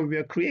of why we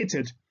were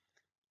created.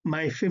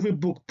 My favorite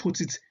book puts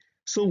it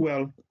so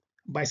well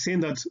by saying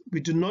that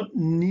we do not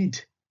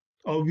need,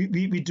 or we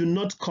do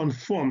not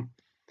conform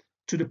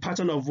to the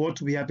pattern of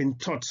what we have been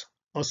taught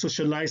or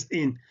socialized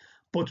in,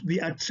 but we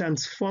are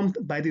transformed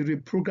by the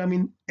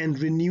reprogramming and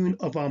renewing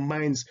of our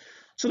minds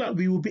so that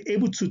we will be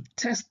able to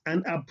test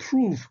and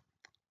approve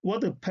what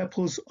the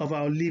purpose of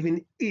our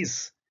living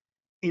is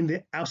in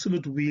the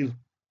absolute will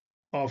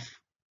of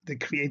the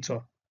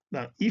Creator.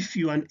 Now, if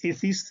you are an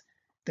atheist,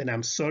 then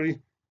I'm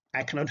sorry,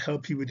 I cannot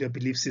help you with your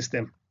belief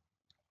system.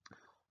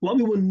 What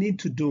we will need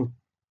to do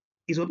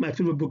is what my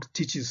favorite book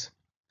teaches: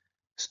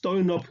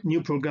 storing up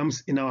new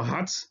programs in our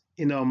hearts,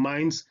 in our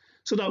minds,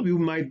 so that we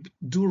might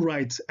do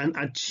right and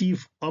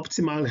achieve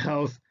optimal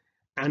health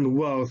and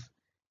wealth,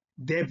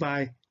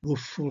 thereby will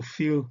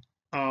fulfill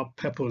our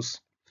purpose.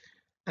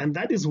 And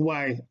that is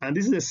why, and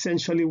this is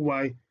essentially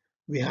why,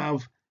 we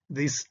have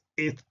this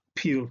 8th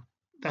pill.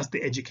 That's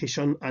the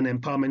education and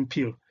empowerment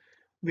pill.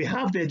 We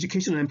have the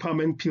education and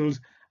empowerment pills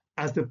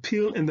as the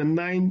pill in the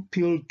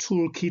 9-pill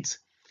toolkit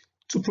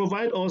to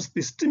provide us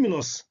the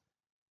stimulus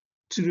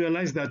to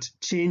realize that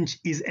change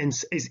is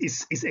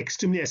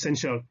extremely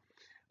essential.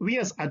 We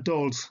as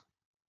adults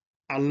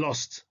are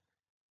lost.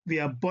 We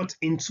are bought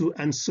into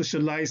and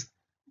socialized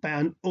by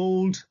an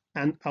old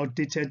and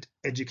outdated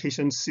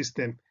education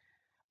system.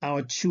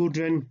 Our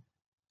children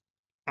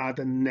are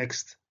the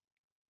next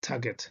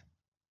target.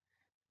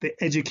 The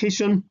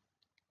education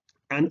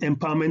and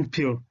empowerment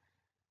pill,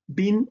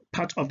 being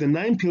part of the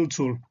 9-pill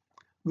tool,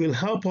 will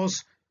help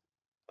us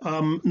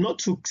not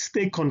to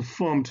stay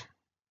conformed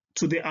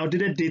to the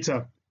outdated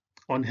data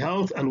on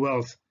health and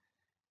wealth,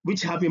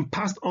 which have been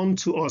passed on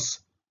to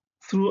us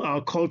through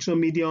our cultural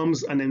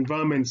mediums and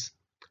environments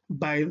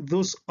by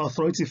those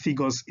authority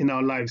figures in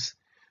our lives.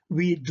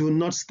 We do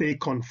not stay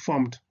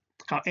conformed.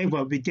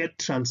 However, we get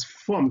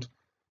transformed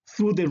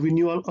through the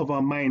renewal of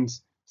our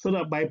minds, so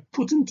that by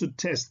putting to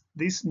test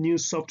these new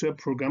software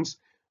programs,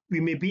 we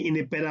may be in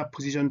a better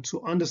position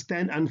to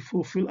understand and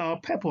fulfill our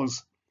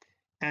purpose,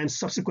 and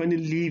subsequently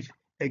live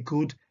a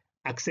good,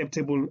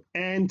 acceptable,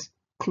 and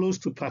close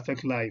to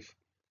perfect life,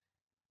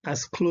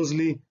 as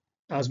closely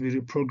as we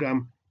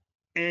reprogram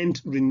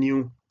and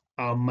renew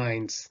our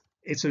minds.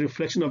 It's a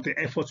reflection of the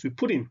efforts we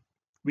put in,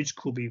 which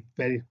could be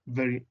very,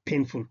 very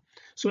painful.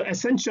 So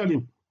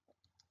essentially,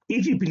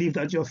 if you believe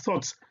that your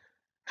thoughts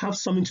have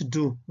something to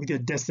do with your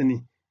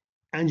destiny,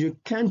 and you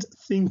can't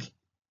think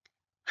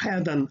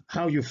higher than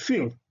how you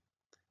feel,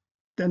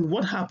 then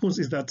what happens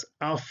is that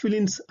our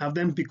feelings have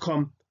then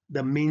become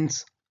the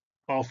means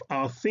of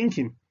our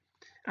thinking,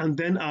 and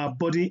then our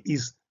body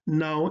is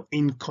now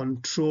in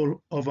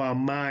control of our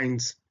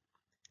minds.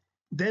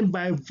 Then,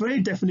 by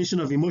very definition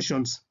of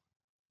emotions,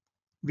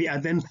 we are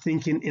then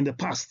thinking in the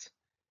past.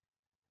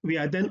 We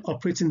are then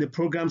operating the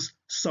programs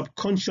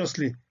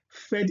subconsciously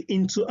fed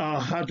into our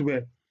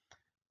hardware.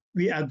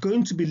 We are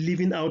going to be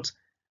living out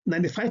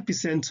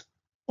 95%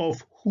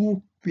 of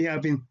who we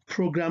have been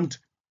programmed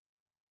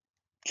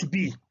to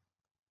be,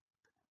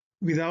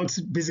 without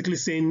basically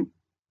saying,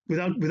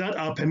 without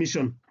our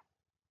permission.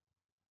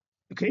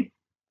 Okay?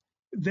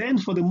 Then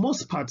for the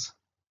most part,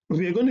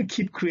 we are going to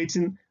keep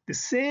creating the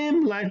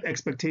same life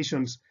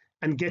expectations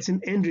and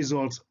getting end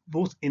results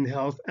both in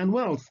health and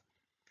wealth.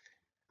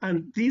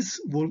 And this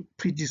will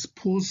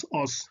predispose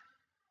us,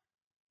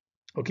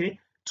 okay,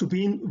 to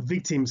being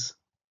victims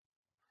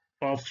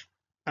of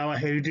our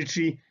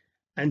hereditary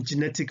and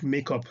genetic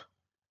makeup,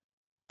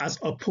 as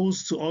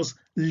opposed to us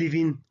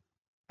living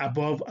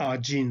above our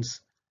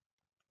genes,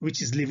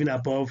 which is living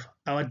above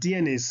our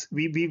DNAs.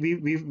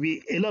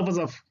 A lot of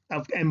us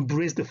have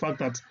embraced the fact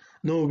that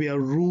no, we are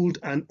ruled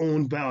and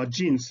owned by our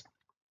genes.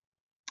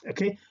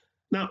 Okay,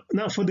 now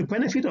for the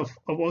benefit of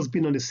us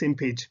being on the same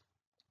page,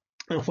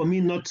 and for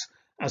me not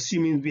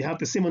assuming we have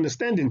the same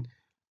understanding,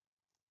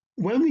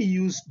 when we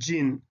use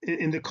gene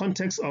in the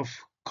context of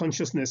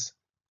consciousness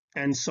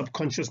and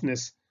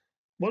subconsciousness,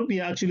 what we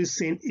are actually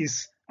saying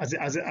is, as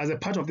a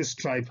part of this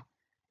tribe,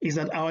 is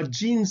that our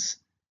genes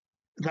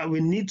that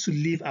we need to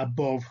live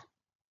above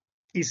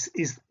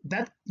is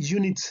that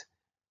unit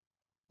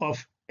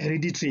of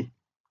heredity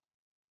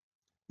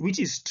which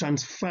is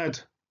transferred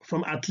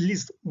from at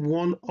least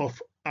one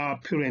of our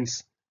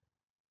parents,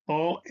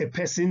 or a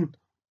person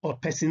or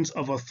persons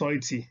of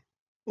authority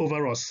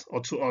over us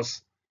or to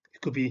us.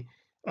 It could be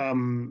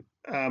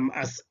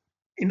as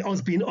in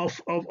us being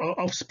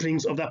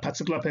offsprings of that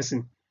particular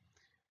person.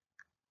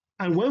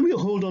 And when we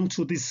hold on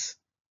to this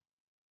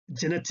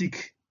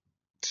genetic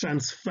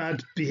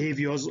transferred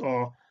behaviors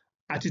or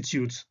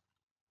attitudes,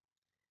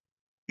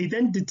 it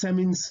then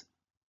determines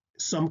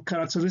some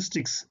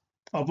characteristics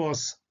of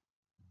us,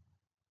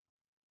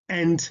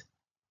 and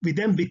we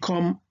then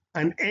become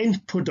an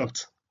end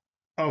product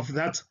of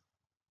that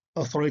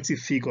authority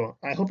figure.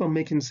 I hope I'm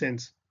making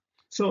sense.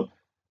 So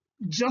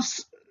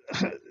just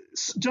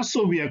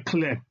so we are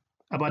clear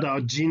about our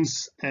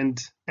genes and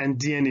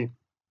DNA,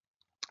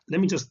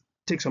 let me just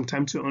take some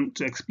time to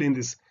explain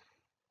this.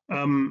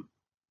 Our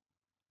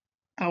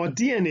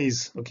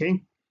DNAs,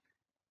 okay?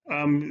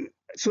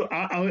 So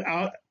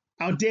our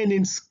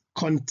DNAs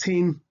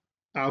contain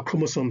our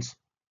chromosomes,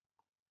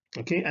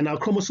 okay? And our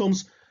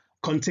chromosomes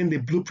contain the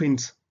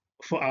blueprint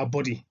for our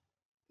body.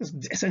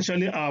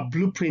 Essentially, our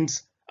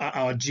blueprints are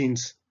our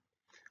genes.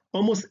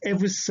 Almost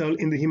every cell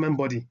in the human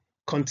body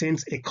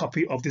contains a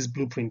copy of this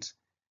blueprint,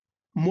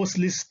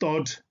 mostly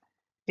stored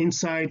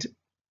inside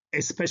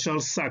a special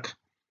sac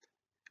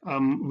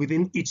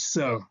within each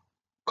cell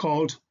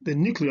called the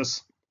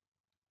nucleus.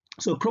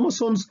 So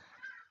chromosomes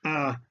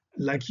are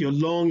like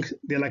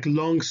they're like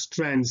long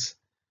strands,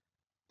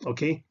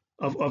 okay,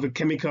 of a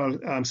chemical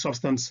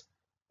substance,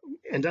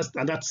 and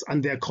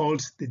they're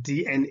called the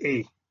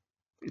DNA.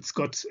 It's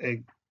got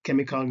a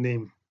chemical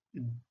name,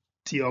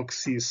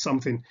 deoxy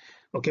something,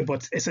 okay,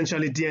 but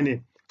essentially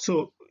DNA.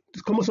 So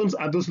the chromosomes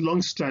are those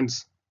long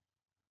strands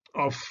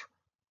of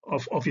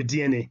your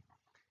DNA.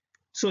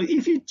 So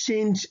if you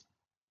change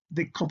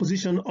the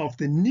composition of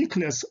the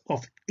nucleus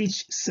of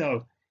each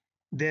cell,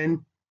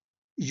 then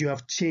you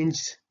have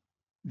changed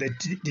the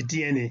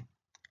DNA.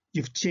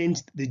 You've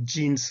changed the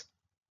genes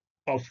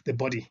of the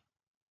body.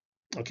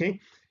 Okay,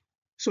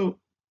 so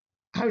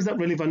how is that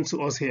relevant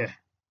to us here?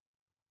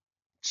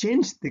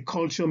 Change the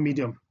cultural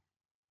medium,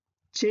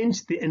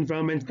 change the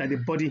environment that the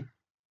body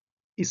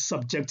is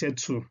subjected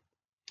to,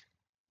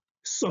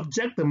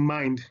 subject the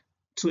mind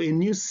to a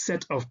new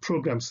set of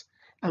programs,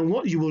 and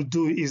what you will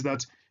do is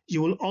that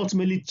you will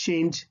ultimately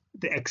change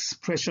the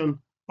expression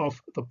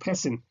of the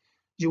person.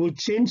 You will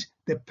change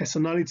the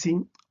personality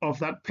of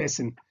that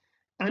person,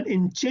 and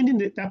in changing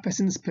that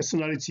person's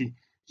personality,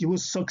 you will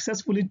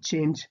successfully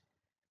change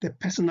the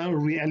personal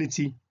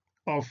reality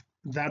of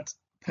that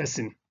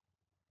person.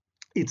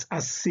 It's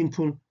as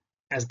simple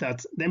as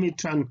that. Let me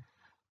try and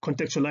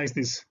contextualize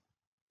this.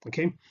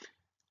 Okay,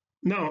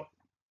 now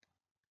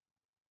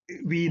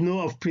we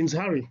know of Prince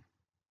Harry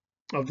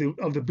of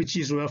the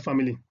British royal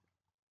family.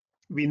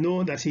 We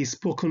know that he's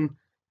spoken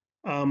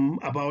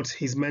about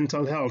his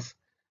mental health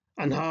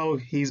and how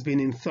he's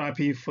been in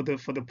therapy for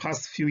the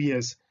past few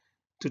years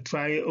to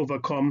try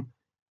overcome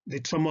the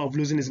trauma of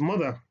losing his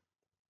mother,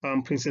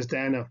 Princess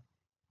Diana.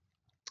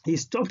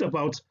 He's talked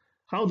about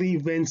how the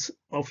events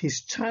of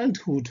his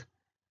childhood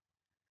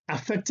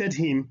affected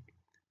him,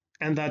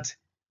 and that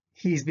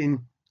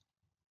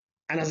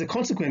as a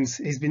consequence,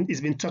 he's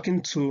been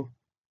talking to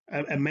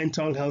a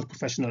mental health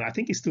professional. I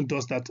think he still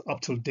does that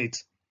up to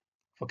date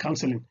for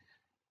counseling.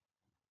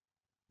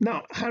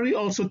 Now, Harry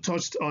also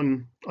touched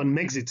on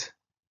Megxit,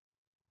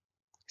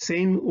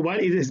 saying while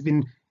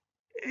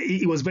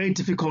it was very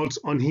difficult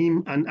on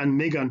him and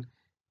Meghan,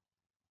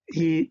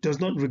 he does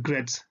not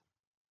regret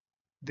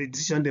the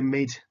decision they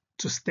made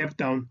to step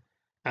down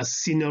as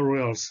senior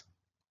royals.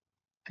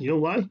 And you know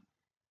why?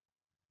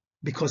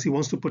 Because he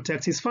wants to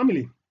protect his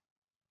family.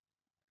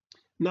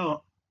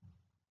 Now,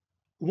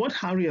 what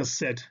Harry has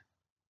said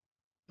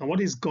and what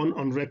he's gone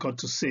on record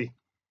to say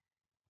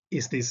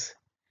is this.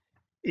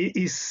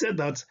 He said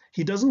that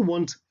he doesn't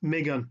want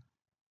Meghan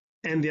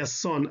and their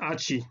son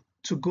Archie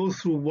to go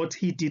through what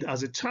he did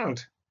as a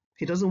child.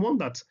 He doesn't want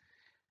that.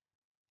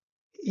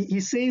 He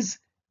says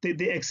that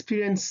the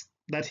experience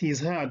that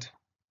he's had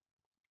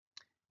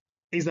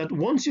is that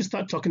once you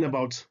start talking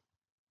about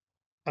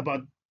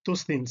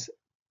those things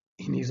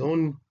in his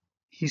own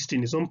history,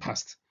 in his own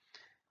past,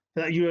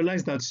 that you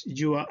realize that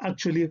you are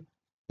actually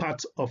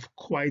part of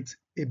quite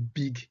a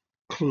big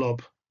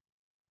club.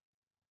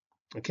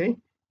 Okay?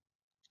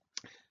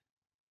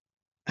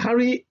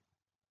 Harry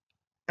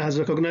has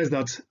recognized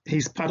that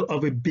he's part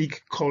of a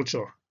big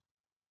culture.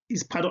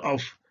 He's part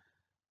of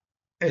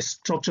a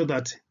structure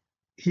that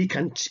he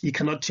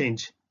cannot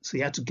change. So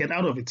he had to get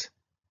out of it.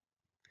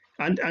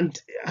 And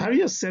Harry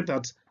has said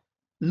that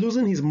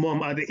losing his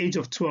mom at the age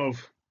of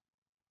 12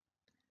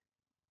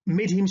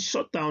 made him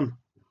shut down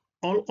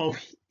all of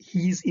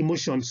his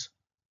emotions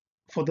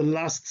for the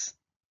last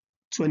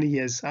 20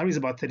 years. Harry is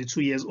about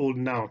 32 years old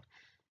now.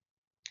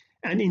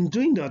 And in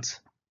doing that,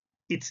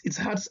 it's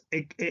had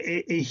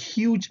a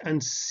huge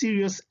and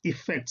serious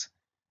effect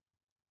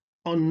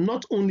on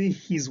not only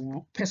his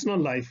personal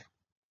life,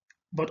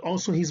 but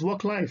also his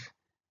work life.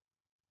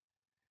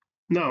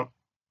 Now,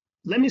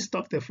 let me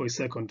stop there for a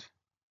second.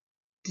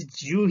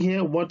 Did you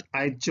hear what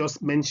I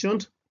just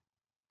mentioned?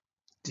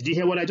 Did you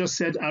hear what I just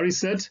said, Harry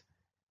said?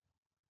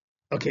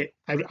 Okay,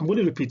 I'm going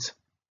to repeat.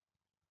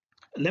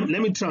 Let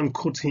me try and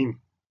quote him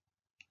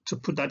to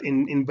put that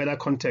in better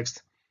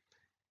context.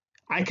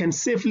 I can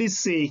safely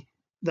say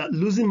that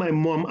losing my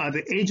mom at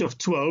the age of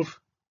 12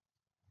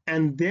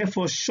 and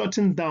therefore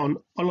shutting down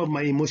all of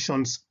my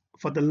emotions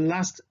for the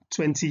last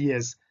 20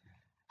 years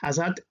has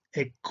had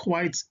a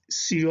quite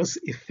serious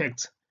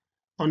effect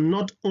on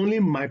not only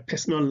my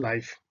personal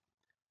life,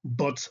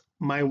 but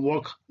my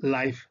work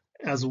life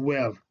as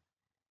well.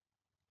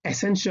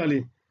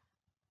 Essentially,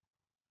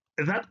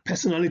 that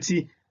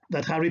personality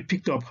that Harry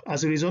picked up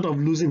as a result of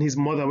losing his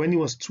mother when he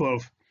was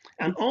 12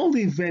 and all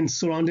the events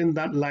surrounding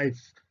that life,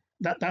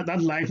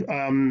 that life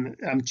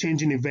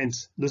changing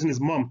events, losing his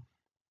mom,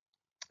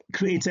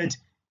 created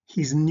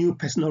his new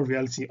personal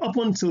reality. Up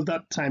until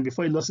that time,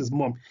 before he lost his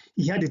mom,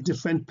 he had a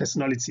different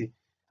personality,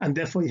 and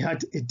therefore he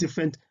had a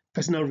different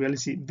personal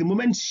reality. The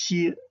moment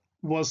she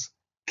was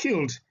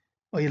killed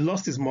or he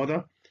lost his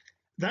mother,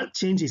 that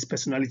changed his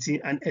personality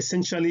and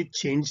essentially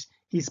changed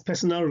his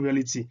personal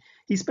reality.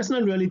 His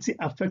personal reality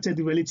affected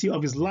the reality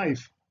of his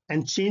life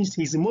and changed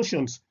his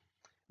emotions,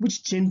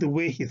 which changed the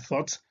way he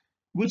thought,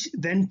 which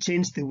then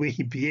changed the way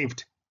he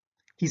behaved.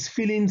 His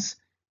feelings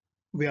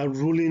were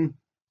ruling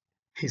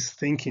his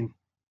thinking.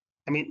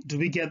 I mean, do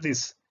we get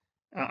this?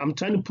 I'm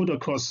trying to put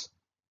across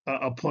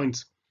a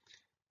point.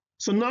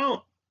 So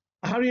now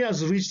Harry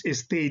has reached a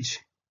stage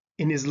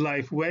in his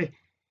life where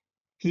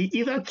he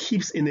either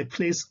keeps in a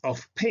place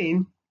of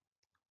pain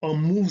or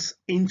moves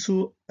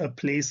into a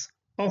place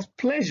of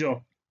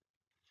pleasure.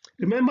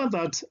 Remember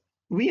that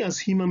we as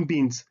human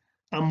beings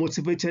are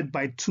motivated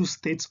by two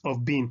states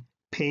of being,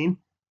 pain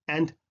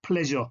and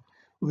pleasure.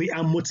 We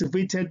are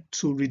motivated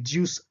to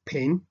reduce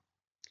pain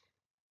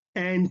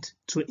and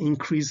to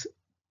increase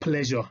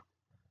pleasure.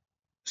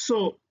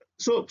 So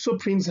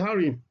Prince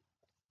Harry,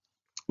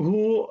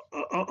 who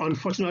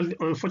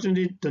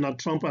unfortunately Donald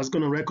Trump has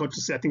gone on record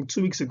to say, I think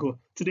 2 weeks ago,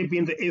 today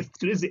being the 8th,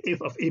 today is the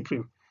 8th of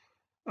April,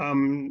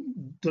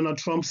 Donald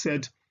Trump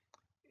said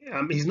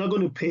he's not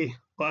going to pay,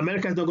 or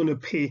America is not going to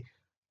pay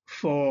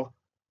for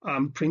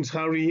Prince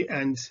Harry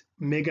and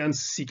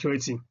Meghan's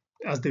security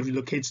as they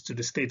relocate to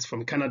the States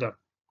from Canada.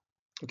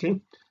 Okay,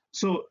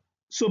 so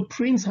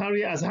Prince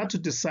Harry has had to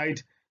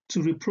decide to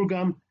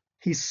reprogram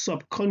his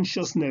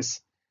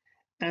subconsciousness,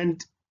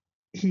 and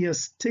he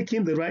has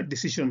taken the right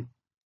decision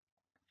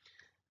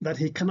that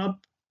he cannot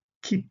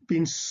keep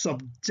being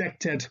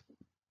subjected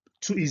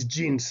to his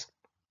genes,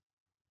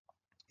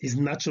 his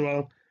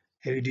natural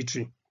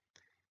hereditary.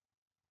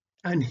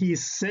 And he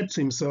said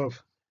to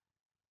himself,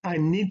 I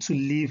need to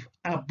live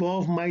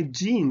above my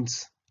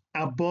genes,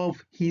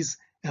 above his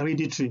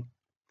hereditary,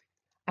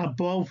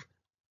 above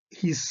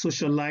his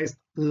socialized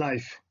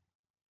life.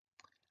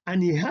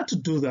 And he had to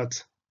do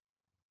that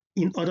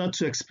in order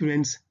to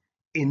experience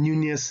a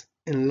newness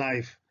in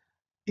life,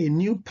 a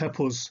new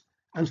purpose,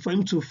 and for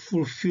him to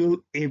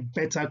fulfill a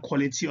better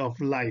quality of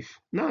life.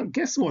 Now,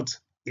 guess what?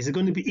 Is it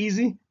going to be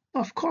easy?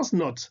 Of course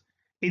not.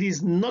 It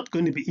is not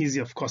going to be easy,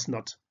 of course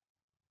not.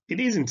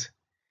 It isn't.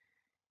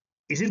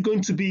 Is it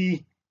going to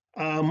be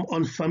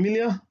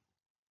unfamiliar?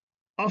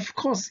 Of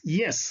course,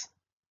 yes.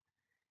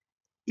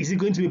 Is it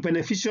going to be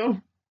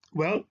beneficial?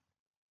 Well,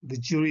 the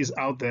jury is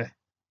out there.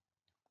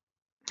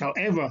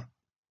 However,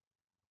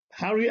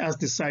 Harry has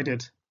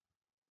decided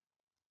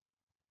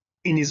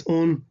in his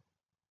own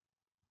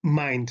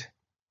mind.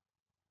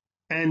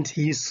 And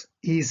he's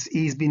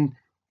been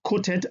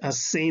quoted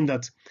as saying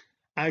that,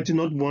 I do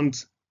not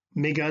want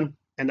Megan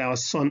and our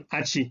son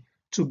Archie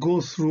to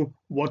go through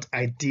what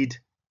I did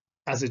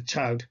as a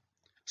child.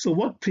 So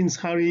what Prince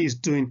Harry is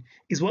doing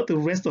is what the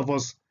rest of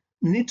us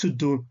need to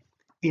do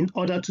in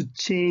order to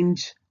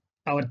change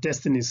our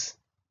destinies.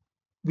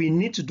 We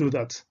need to do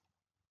that.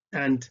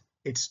 And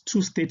it's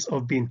two states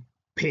of being: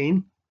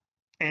 pain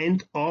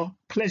and or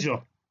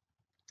pleasure.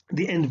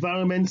 The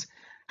environment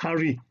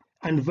Harry,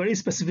 and very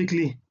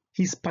specifically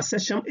his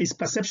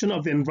perception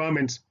of the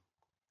environment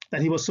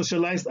that he was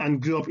socialized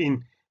and grew up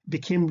in,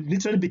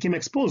 literally became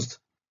exposed.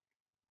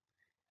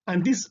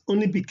 And this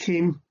only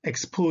became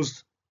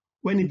exposed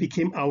when he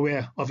became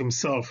aware of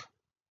himself.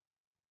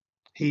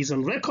 He is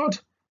on record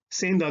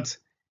saying that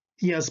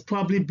he has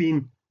probably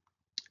been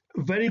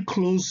very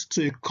close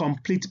to a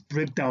complete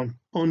breakdown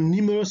on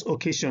numerous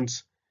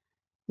occasions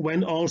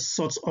when all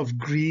sorts of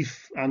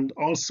grief and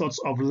all sorts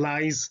of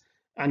lies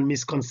and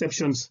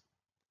misconceptions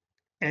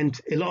and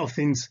a lot of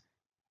things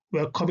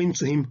were coming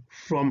to him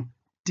from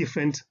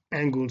different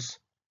angles.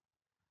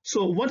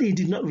 So what he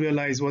did not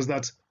realize was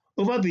that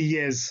over the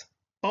years,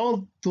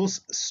 all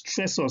those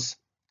stressors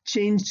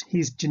changed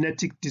his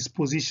genetic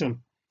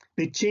disposition.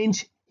 They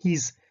changed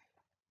his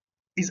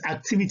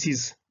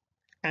activities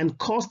and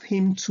caused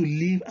him to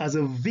live as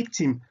a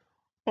victim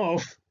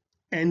of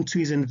and to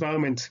his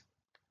environment,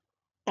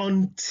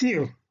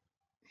 until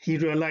he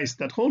realized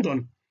that, hold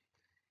on,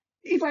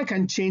 if I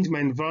can change my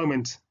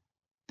environment,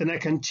 then I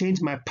can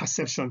change my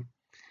perception.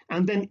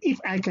 And then if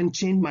I can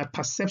change my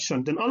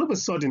perception, then all of a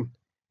sudden,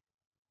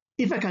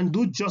 if I can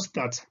do just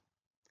that,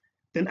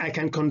 then I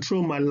can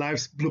control my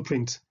life's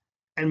blueprint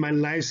and my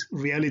life's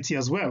reality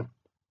as well.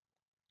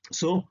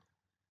 So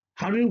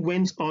Harry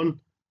went on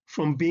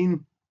from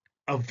being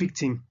a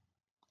victim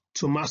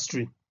to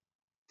mastery.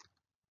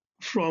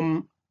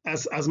 From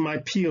as my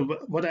peel,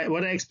 what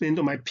I explained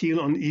on my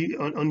peel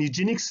on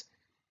eugenics,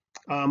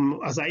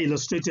 as I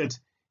illustrated,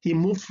 he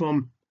moved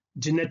from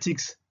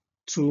genetics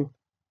to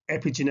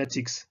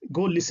epigenetics.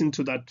 Go listen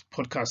to that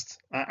podcast.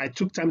 I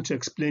took time to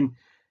explain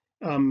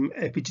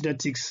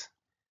epigenetics.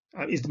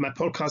 Is my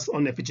podcast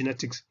on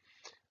epigenetics.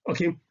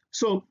 Okay,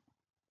 so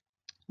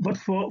but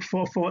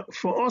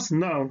for us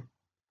now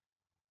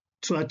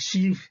to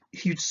achieve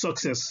huge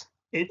success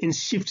in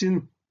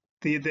shifting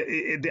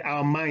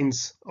our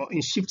minds, or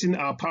in shifting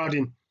our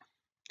paradigm,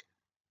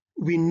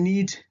 we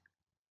need,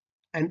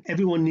 and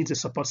everyone needs, a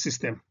support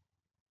system.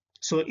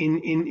 So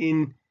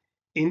in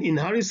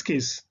Harry's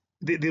case,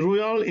 the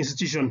royal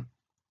institution,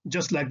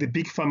 just like the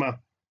big pharma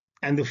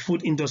and the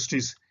food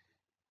industries,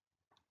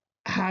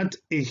 had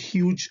a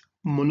huge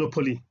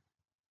monopoly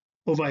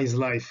over his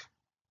life.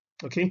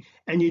 Okay,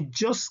 and you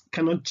just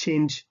cannot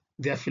change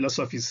their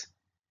philosophies.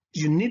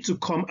 You need to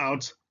come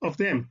out of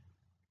them.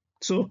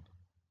 So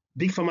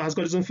big pharma has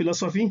got its own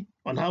philosophy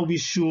on how we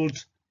should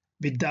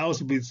be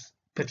doused with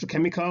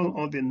petrochemical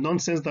or the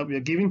nonsense that we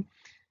are giving.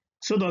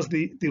 So does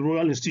the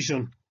royal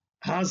institution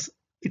has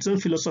its own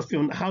philosophy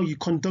on how you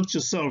conduct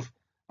yourself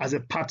as a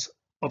part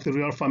of the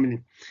royal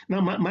family.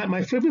 Now,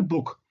 my favorite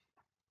book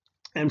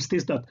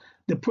states that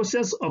the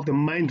process of the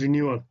mind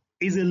renewal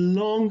is a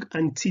long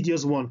and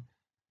tedious one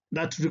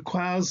that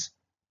requires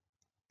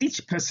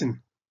each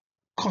person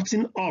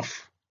cutting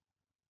off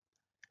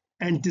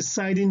and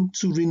deciding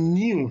to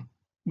renew,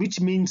 which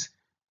means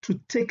to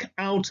take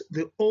out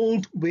the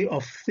old way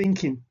of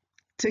thinking,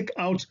 take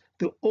out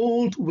the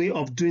old way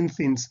of doing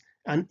things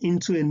and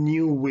into a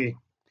new way.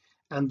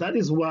 And that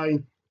is why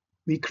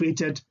we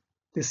created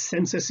the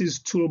Census's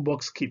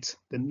Toolbox Kit,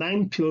 the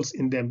 9 pills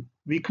in them.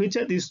 We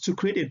created this to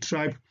create a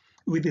tribe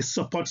with a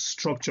support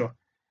structure,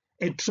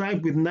 a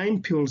tribe with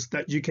 9 pills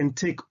that you can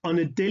take on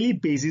a daily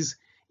basis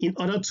in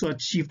order to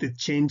achieve the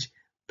change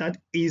that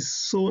is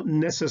so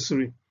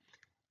necessary.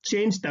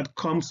 Change that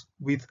comes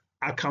with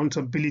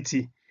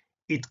accountability,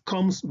 it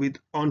comes with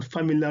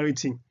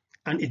unfamiliarity,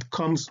 and it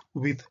comes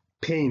with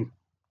pain.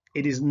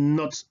 It is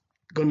not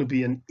going to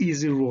be an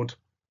easy road.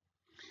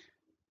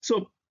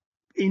 So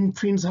in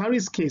Prince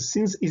Harry's case,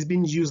 since it's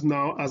been used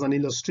now as an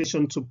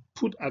illustration to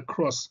put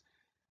across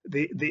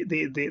the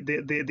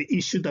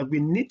issue that we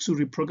need to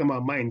reprogram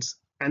our minds,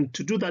 and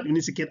to do that we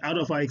need to get out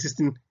of our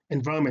existing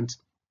environment.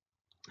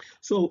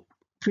 So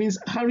Prince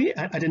Harry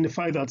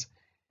identified that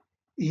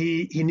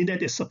he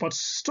needed a support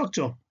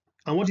structure,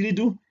 and what did he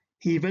do?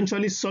 He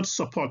eventually sought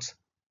support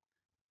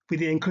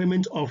with the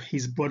encouragement of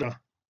his brother,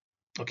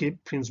 okay,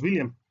 Prince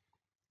William,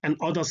 and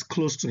others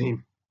close to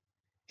him.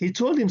 He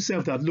told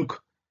himself that,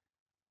 look,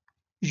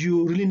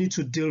 you really need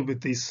to deal with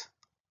this.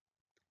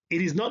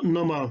 It is not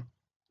normal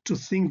to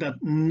think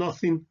that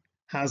nothing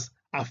has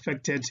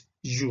affected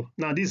you.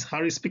 Now, this is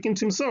Harry speaking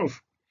to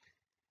himself.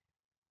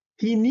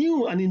 He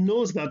knew and he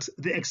knows that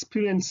the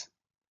experience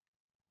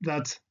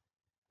that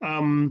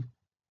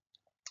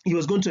he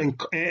was going to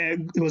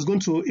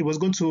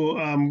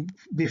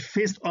be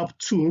faced up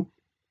to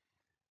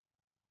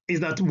is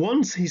that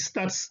once he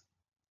starts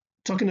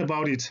talking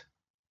about it,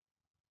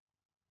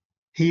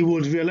 he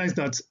would realize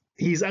that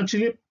he's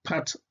actually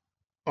part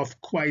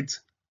of quite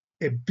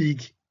a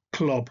big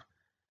club.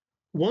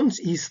 Once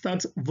he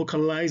starts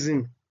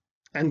vocalizing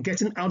and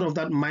getting out of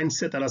that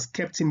mindset that has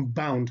kept him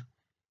bound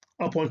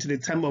up until the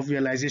time of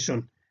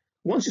realization,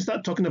 once you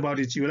start talking about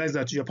it, you realize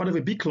that you're part of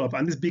a big club,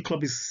 and this big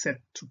club is set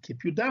to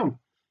keep you down.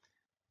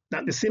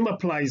 That the same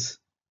applies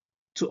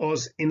to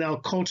us in our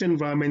culture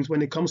environment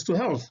when it comes to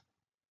health.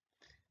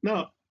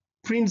 Now,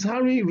 Prince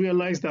Harry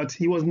realized that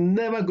he was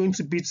never going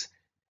to beat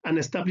an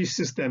established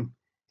system.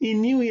 He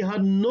knew he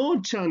had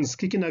no chance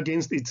kicking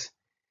against it.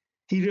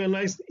 He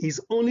realized his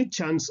only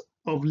chance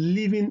of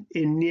living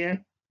a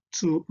near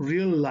to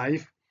real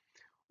life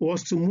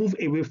was to move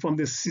away from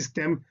the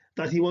system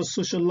that he was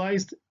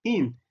socialized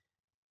in.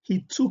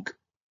 He took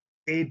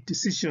a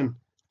decision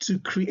to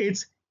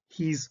create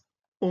his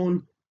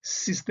own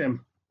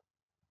system.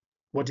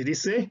 What did he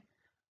say?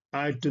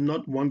 I do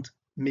not want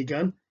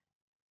Meghan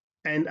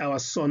and our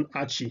son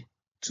Archie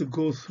to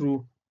go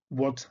through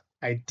what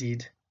I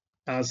did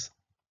as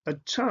a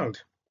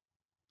child.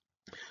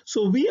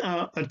 So we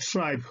are a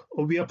tribe,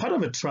 or we are part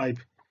of a tribe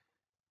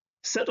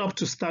set up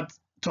to start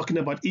talking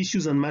about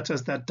issues and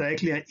matters that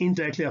directly and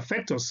indirectly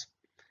affect us,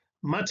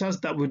 matters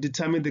that will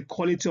determine the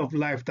quality of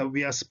life that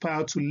we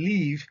aspire to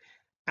live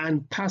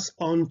and pass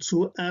on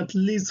to at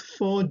least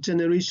 4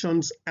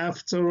 generations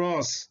after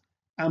us.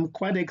 I'm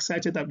quite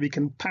excited that we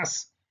can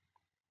pass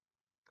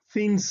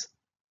things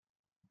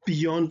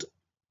beyond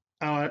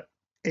our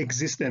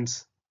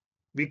existence.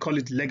 We call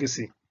it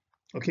legacy.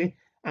 Okay?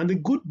 And the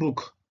good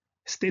book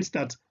states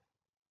that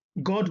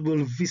God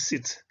will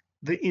visit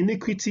the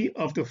iniquity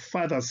of the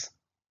fathers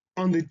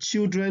on the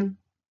children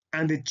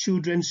and the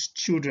children's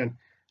children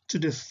to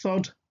the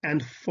 3rd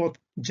and 4th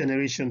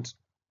generations.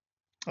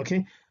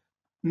 Okay?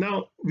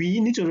 Now, we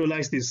need to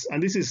realize this,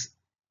 and this is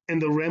in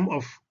the realm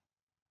of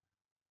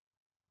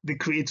the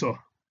Creator,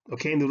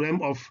 okay, in the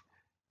realm of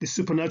the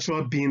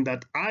supernatural being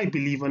that I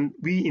believe and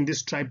we in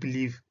this tribe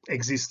believe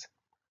exists.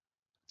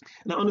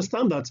 Now,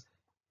 understand that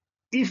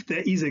if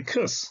there is a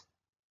curse,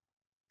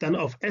 then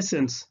of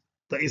essence,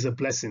 there is a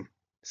blessing.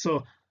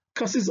 So,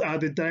 curses are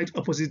the direct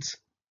opposite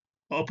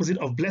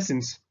of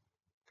blessings.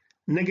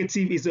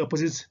 Negative is the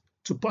opposite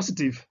to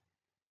positive,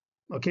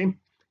 okay?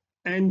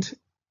 And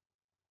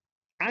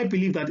I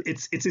believe that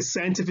it's a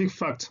scientific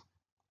fact,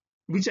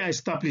 which I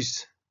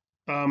established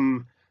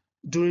during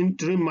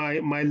my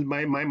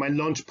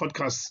launch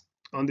podcast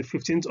on the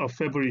 15th of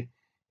February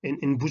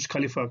in Burj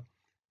Khalifa.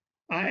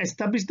 I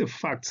established the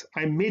fact,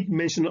 I made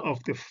mention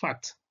of the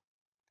fact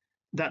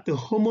that the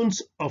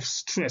hormones of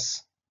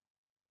stress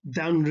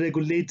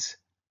downregulate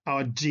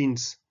our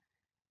genes,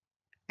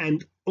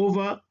 and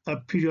over a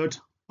period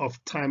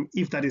of time,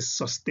 if that is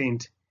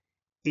sustained,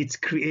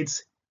 it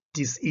creates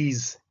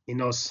disease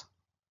in us.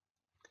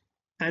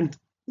 And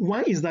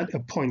why is that a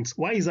point?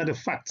 Why is that a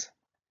fact?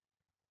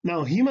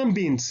 Now, human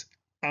beings,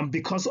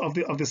 because of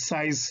the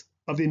size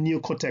of the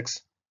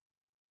neocortex,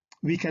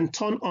 we can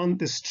turn on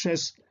the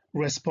stress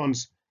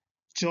response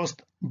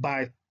just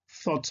by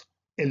thought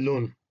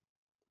alone.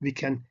 We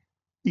can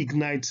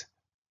ignite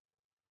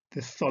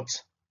the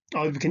thought,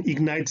 or we can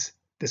ignite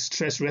the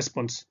stress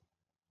response,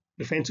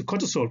 referring to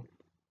cortisol.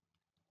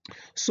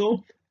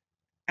 So,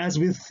 as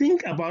we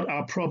think about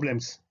our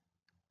problems,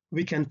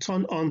 we can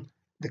turn on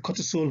the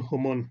cortisol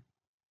hormone.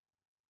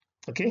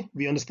 Okay,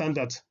 we understand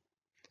that.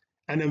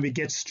 And then we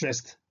get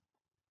stressed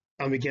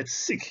and we get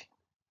sick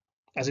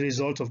as a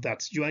result of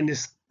that. You are in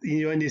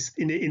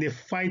a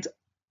fight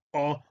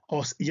or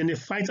you're in a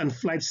fight and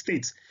flight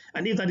state.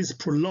 And if that is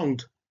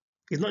prolonged,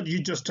 it's not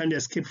you just trying to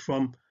escape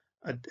from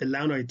a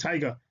lion or a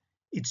tiger.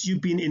 It's you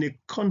being in a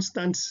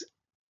constant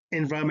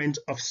environment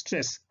of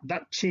stress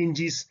that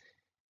changes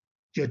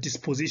your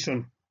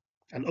disposition.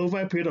 And over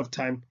a period of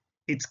time,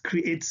 it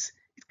creates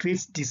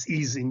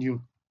disease in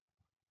you.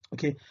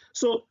 Okay,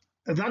 so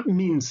that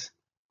means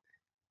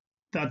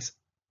that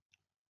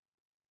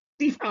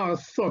if our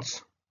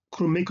thoughts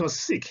could make us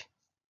sick,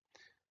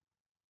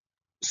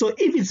 so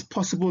if it's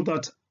possible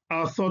that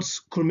our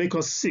thoughts could make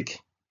us sick,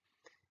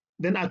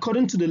 then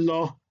according to the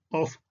law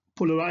of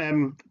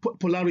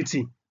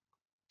polarity,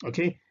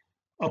 okay,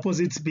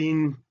 opposites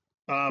being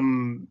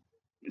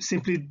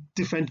simply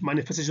different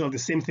manifestation of the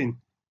same thing,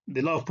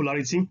 the law of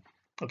polarity,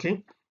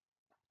 okay,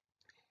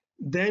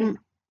 then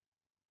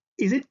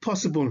is it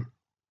possible,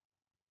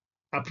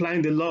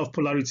 applying the law of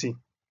polarity,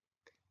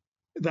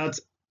 that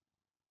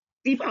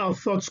if our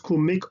thoughts could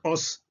make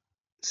us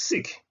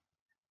sick,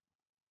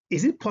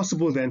 is it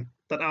possible then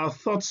that our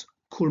thoughts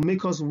could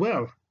make us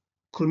well,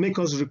 could make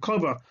us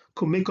recover,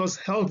 could make us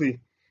healthy?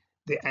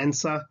 The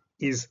answer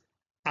is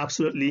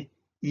absolutely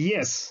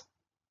yes.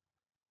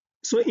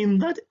 So in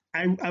that,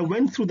 I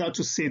went through that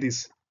to say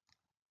this.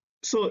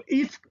 So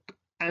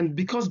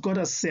because God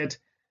has said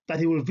that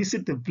he will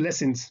visit the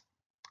blessings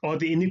or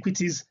the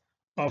iniquities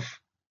of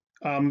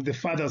the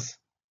fathers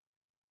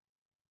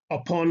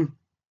upon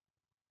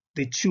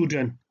the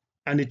children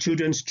and the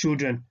children's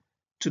children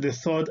to the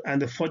 3rd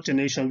and the 4th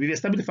generation, we've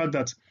established the fact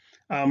that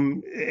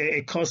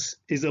a curse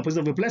is the opposite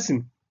of a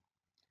blessing.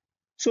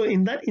 So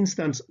in that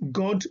instance,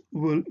 God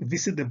will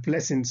visit the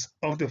blessings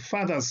of the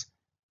fathers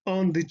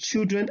on the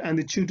children and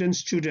the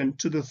children's children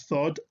to the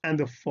third and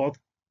the fourth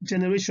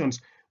generations.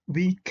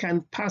 We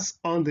can pass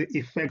on the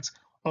effects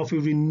of a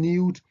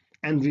renewed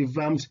and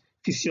revamped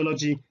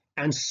physiology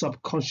and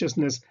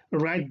subconsciousness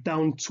right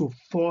down to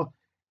 4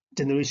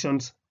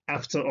 generations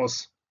after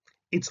us.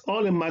 It's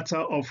all a matter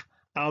of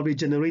our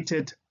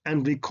regenerated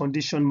and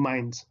reconditioned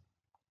minds.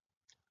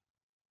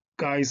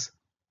 Guys,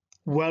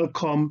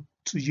 welcome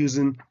to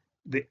using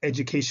the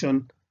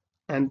education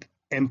and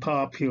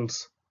empower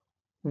pills.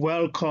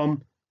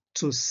 Welcome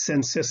to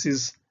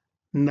Census's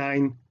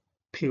 9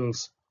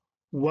 pills.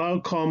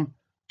 Welcome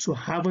to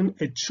having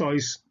a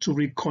choice to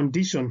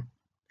recondition,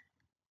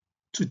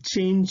 to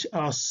change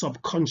our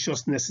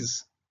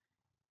subconsciousnesses.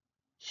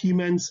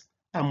 Humans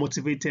are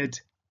motivated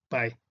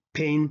by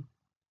pain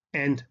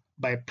and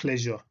by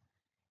pleasure.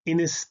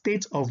 In a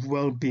state of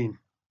well-being,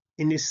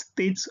 in a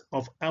state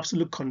of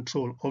absolute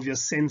control of your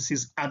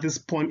senses at this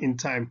point in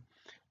time,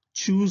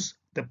 choose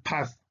the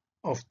path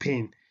of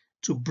pain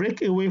to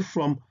break away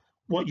from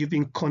what you've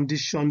been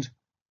conditioned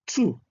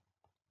to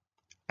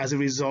as a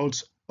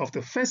result of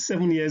the first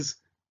 7 years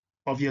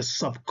of your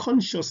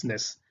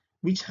subconsciousness,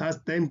 which has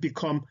then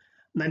become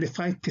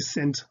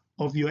 95%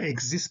 of your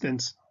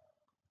existence.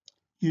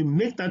 You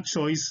make that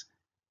choice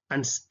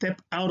and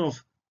step out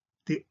of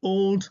the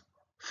old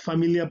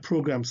familiar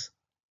programs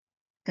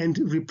and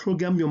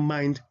reprogram your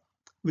mind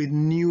with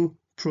new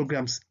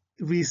programs.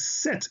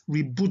 Reset,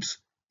 reboot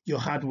your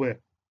hardware.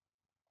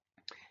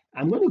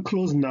 I'm going to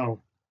close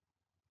now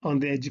on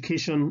the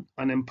education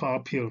and empower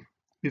pill.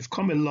 We've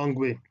come a long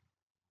way.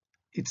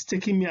 It's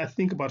taken me, I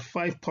think, about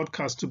 5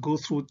 podcasts to go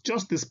through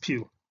just this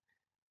pill.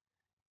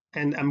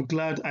 And I'm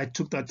glad I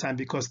took that time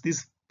because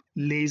this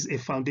lays a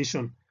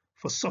foundation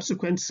for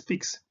subsequent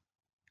speaks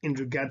in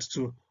regards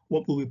to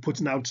what we'll be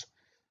putting out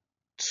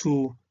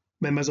to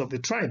members of the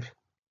tribe.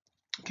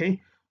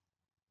 Okay,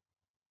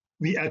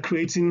 we are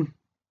creating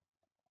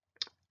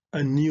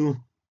a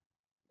new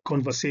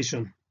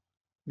conversation.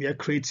 We are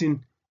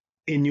creating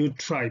a new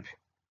tribe.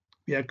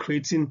 We are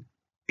creating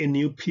a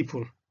new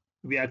people.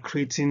 We are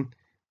creating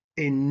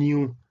a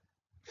new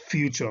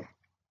future.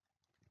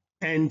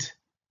 And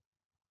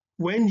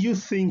when you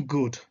think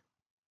good,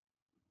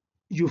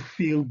 you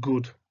feel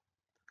good.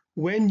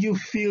 When you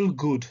feel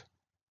good,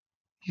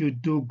 you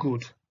do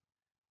good.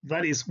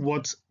 That is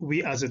what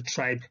we as a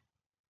tribe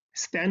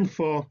stand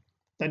for.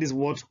 That is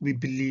what we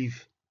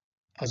believe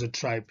as a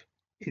tribe.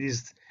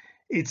 It's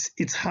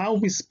how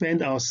we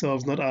spend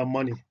ourselves, not our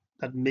money,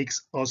 that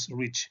makes us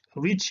rich.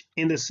 Rich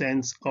in the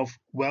sense of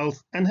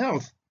wealth and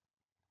health.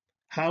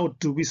 How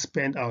do we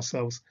spend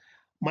ourselves?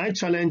 My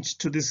challenge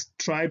to this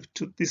tribe,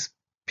 to this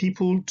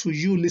people, to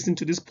you listening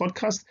to this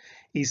podcast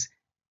is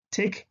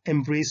take,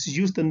 embrace,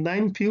 use the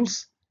 9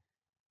 pills,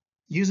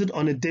 use it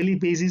on a daily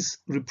basis,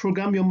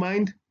 reprogram your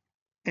mind,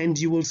 and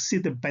you will see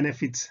the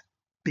benefits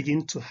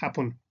begin to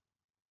happen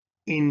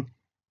in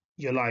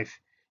your life.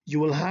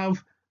 You will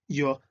have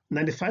your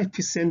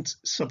 95%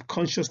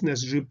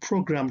 subconsciousness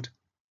reprogrammed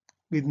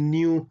with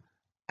new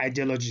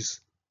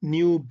ideologies,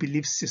 new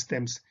belief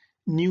systems,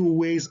 new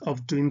ways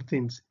of doing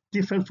things,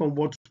 different from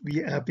what we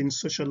have been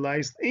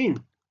socialized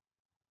in.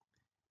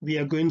 We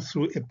are going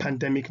through a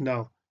pandemic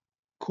now,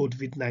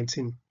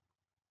 COVID-19.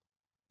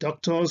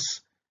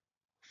 Doctors,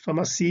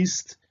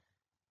 pharmacists,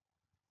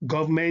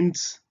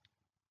 governments,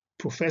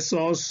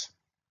 professors,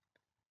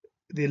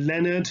 the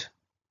learned,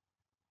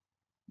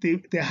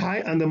 the high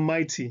and the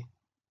mighty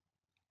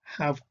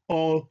have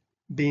all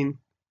been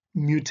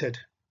muted.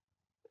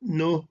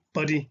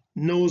 Nobody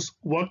knows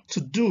what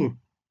to do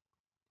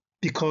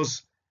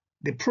because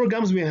the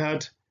programs we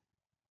had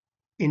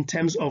in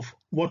terms of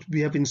what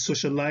we have been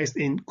socialized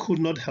in could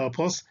not help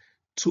us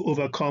to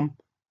overcome,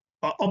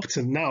 or up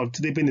to now,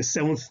 today being the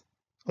 7th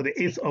or the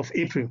 8th of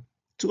April,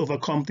 to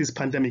overcome this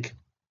pandemic.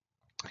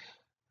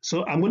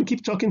 So I'm going to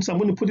keep talking, so I'm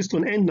going to put this to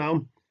an end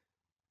now.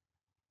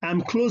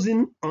 I'm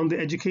closing on the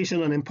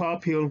education and empower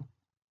pill,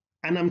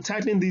 and I'm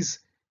titling this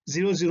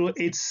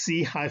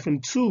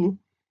 008C-2,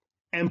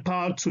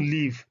 Empowered to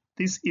Live.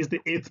 This is the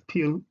 8th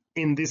pill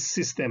in this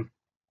system.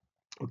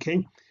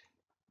 Okay,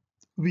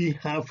 we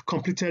have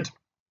completed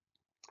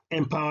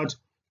Empowered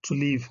to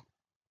Live.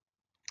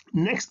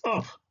 Next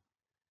up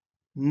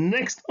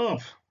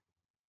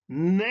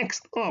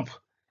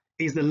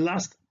is the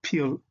last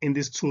pill in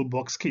this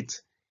toolbox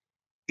kit.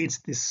 It's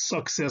the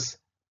success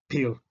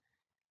pill.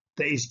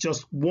 There is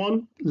just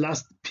one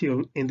last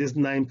pill in this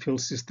 9 pill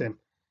system.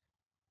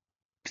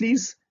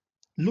 Please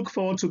look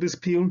forward to this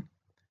pill,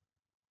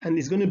 and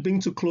it's going to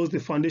bring to close the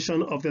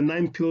foundation of the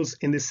 9 pills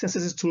in the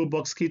Census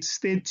Toolbox Kit.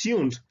 Stay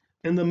tuned.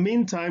 In the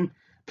meantime,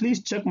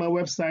 please check my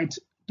website,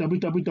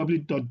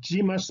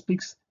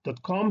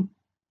 www.gmashspeaks.com,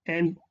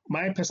 and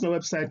my personal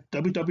website,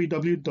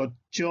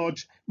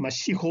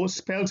 www.georgemashigo,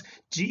 spelled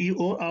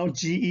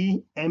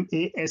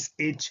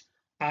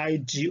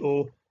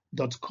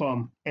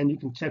GeorgeMashigo.com. And you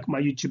can check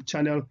my YouTube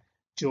channel,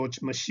 George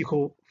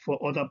Mashigo,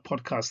 for other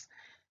podcasts.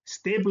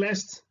 Stay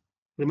blessed,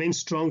 remain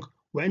strong.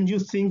 When you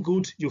think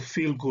good, you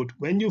feel good.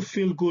 When you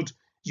feel good,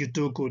 you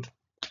do good.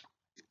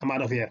 I'm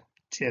out of here.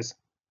 Cheers.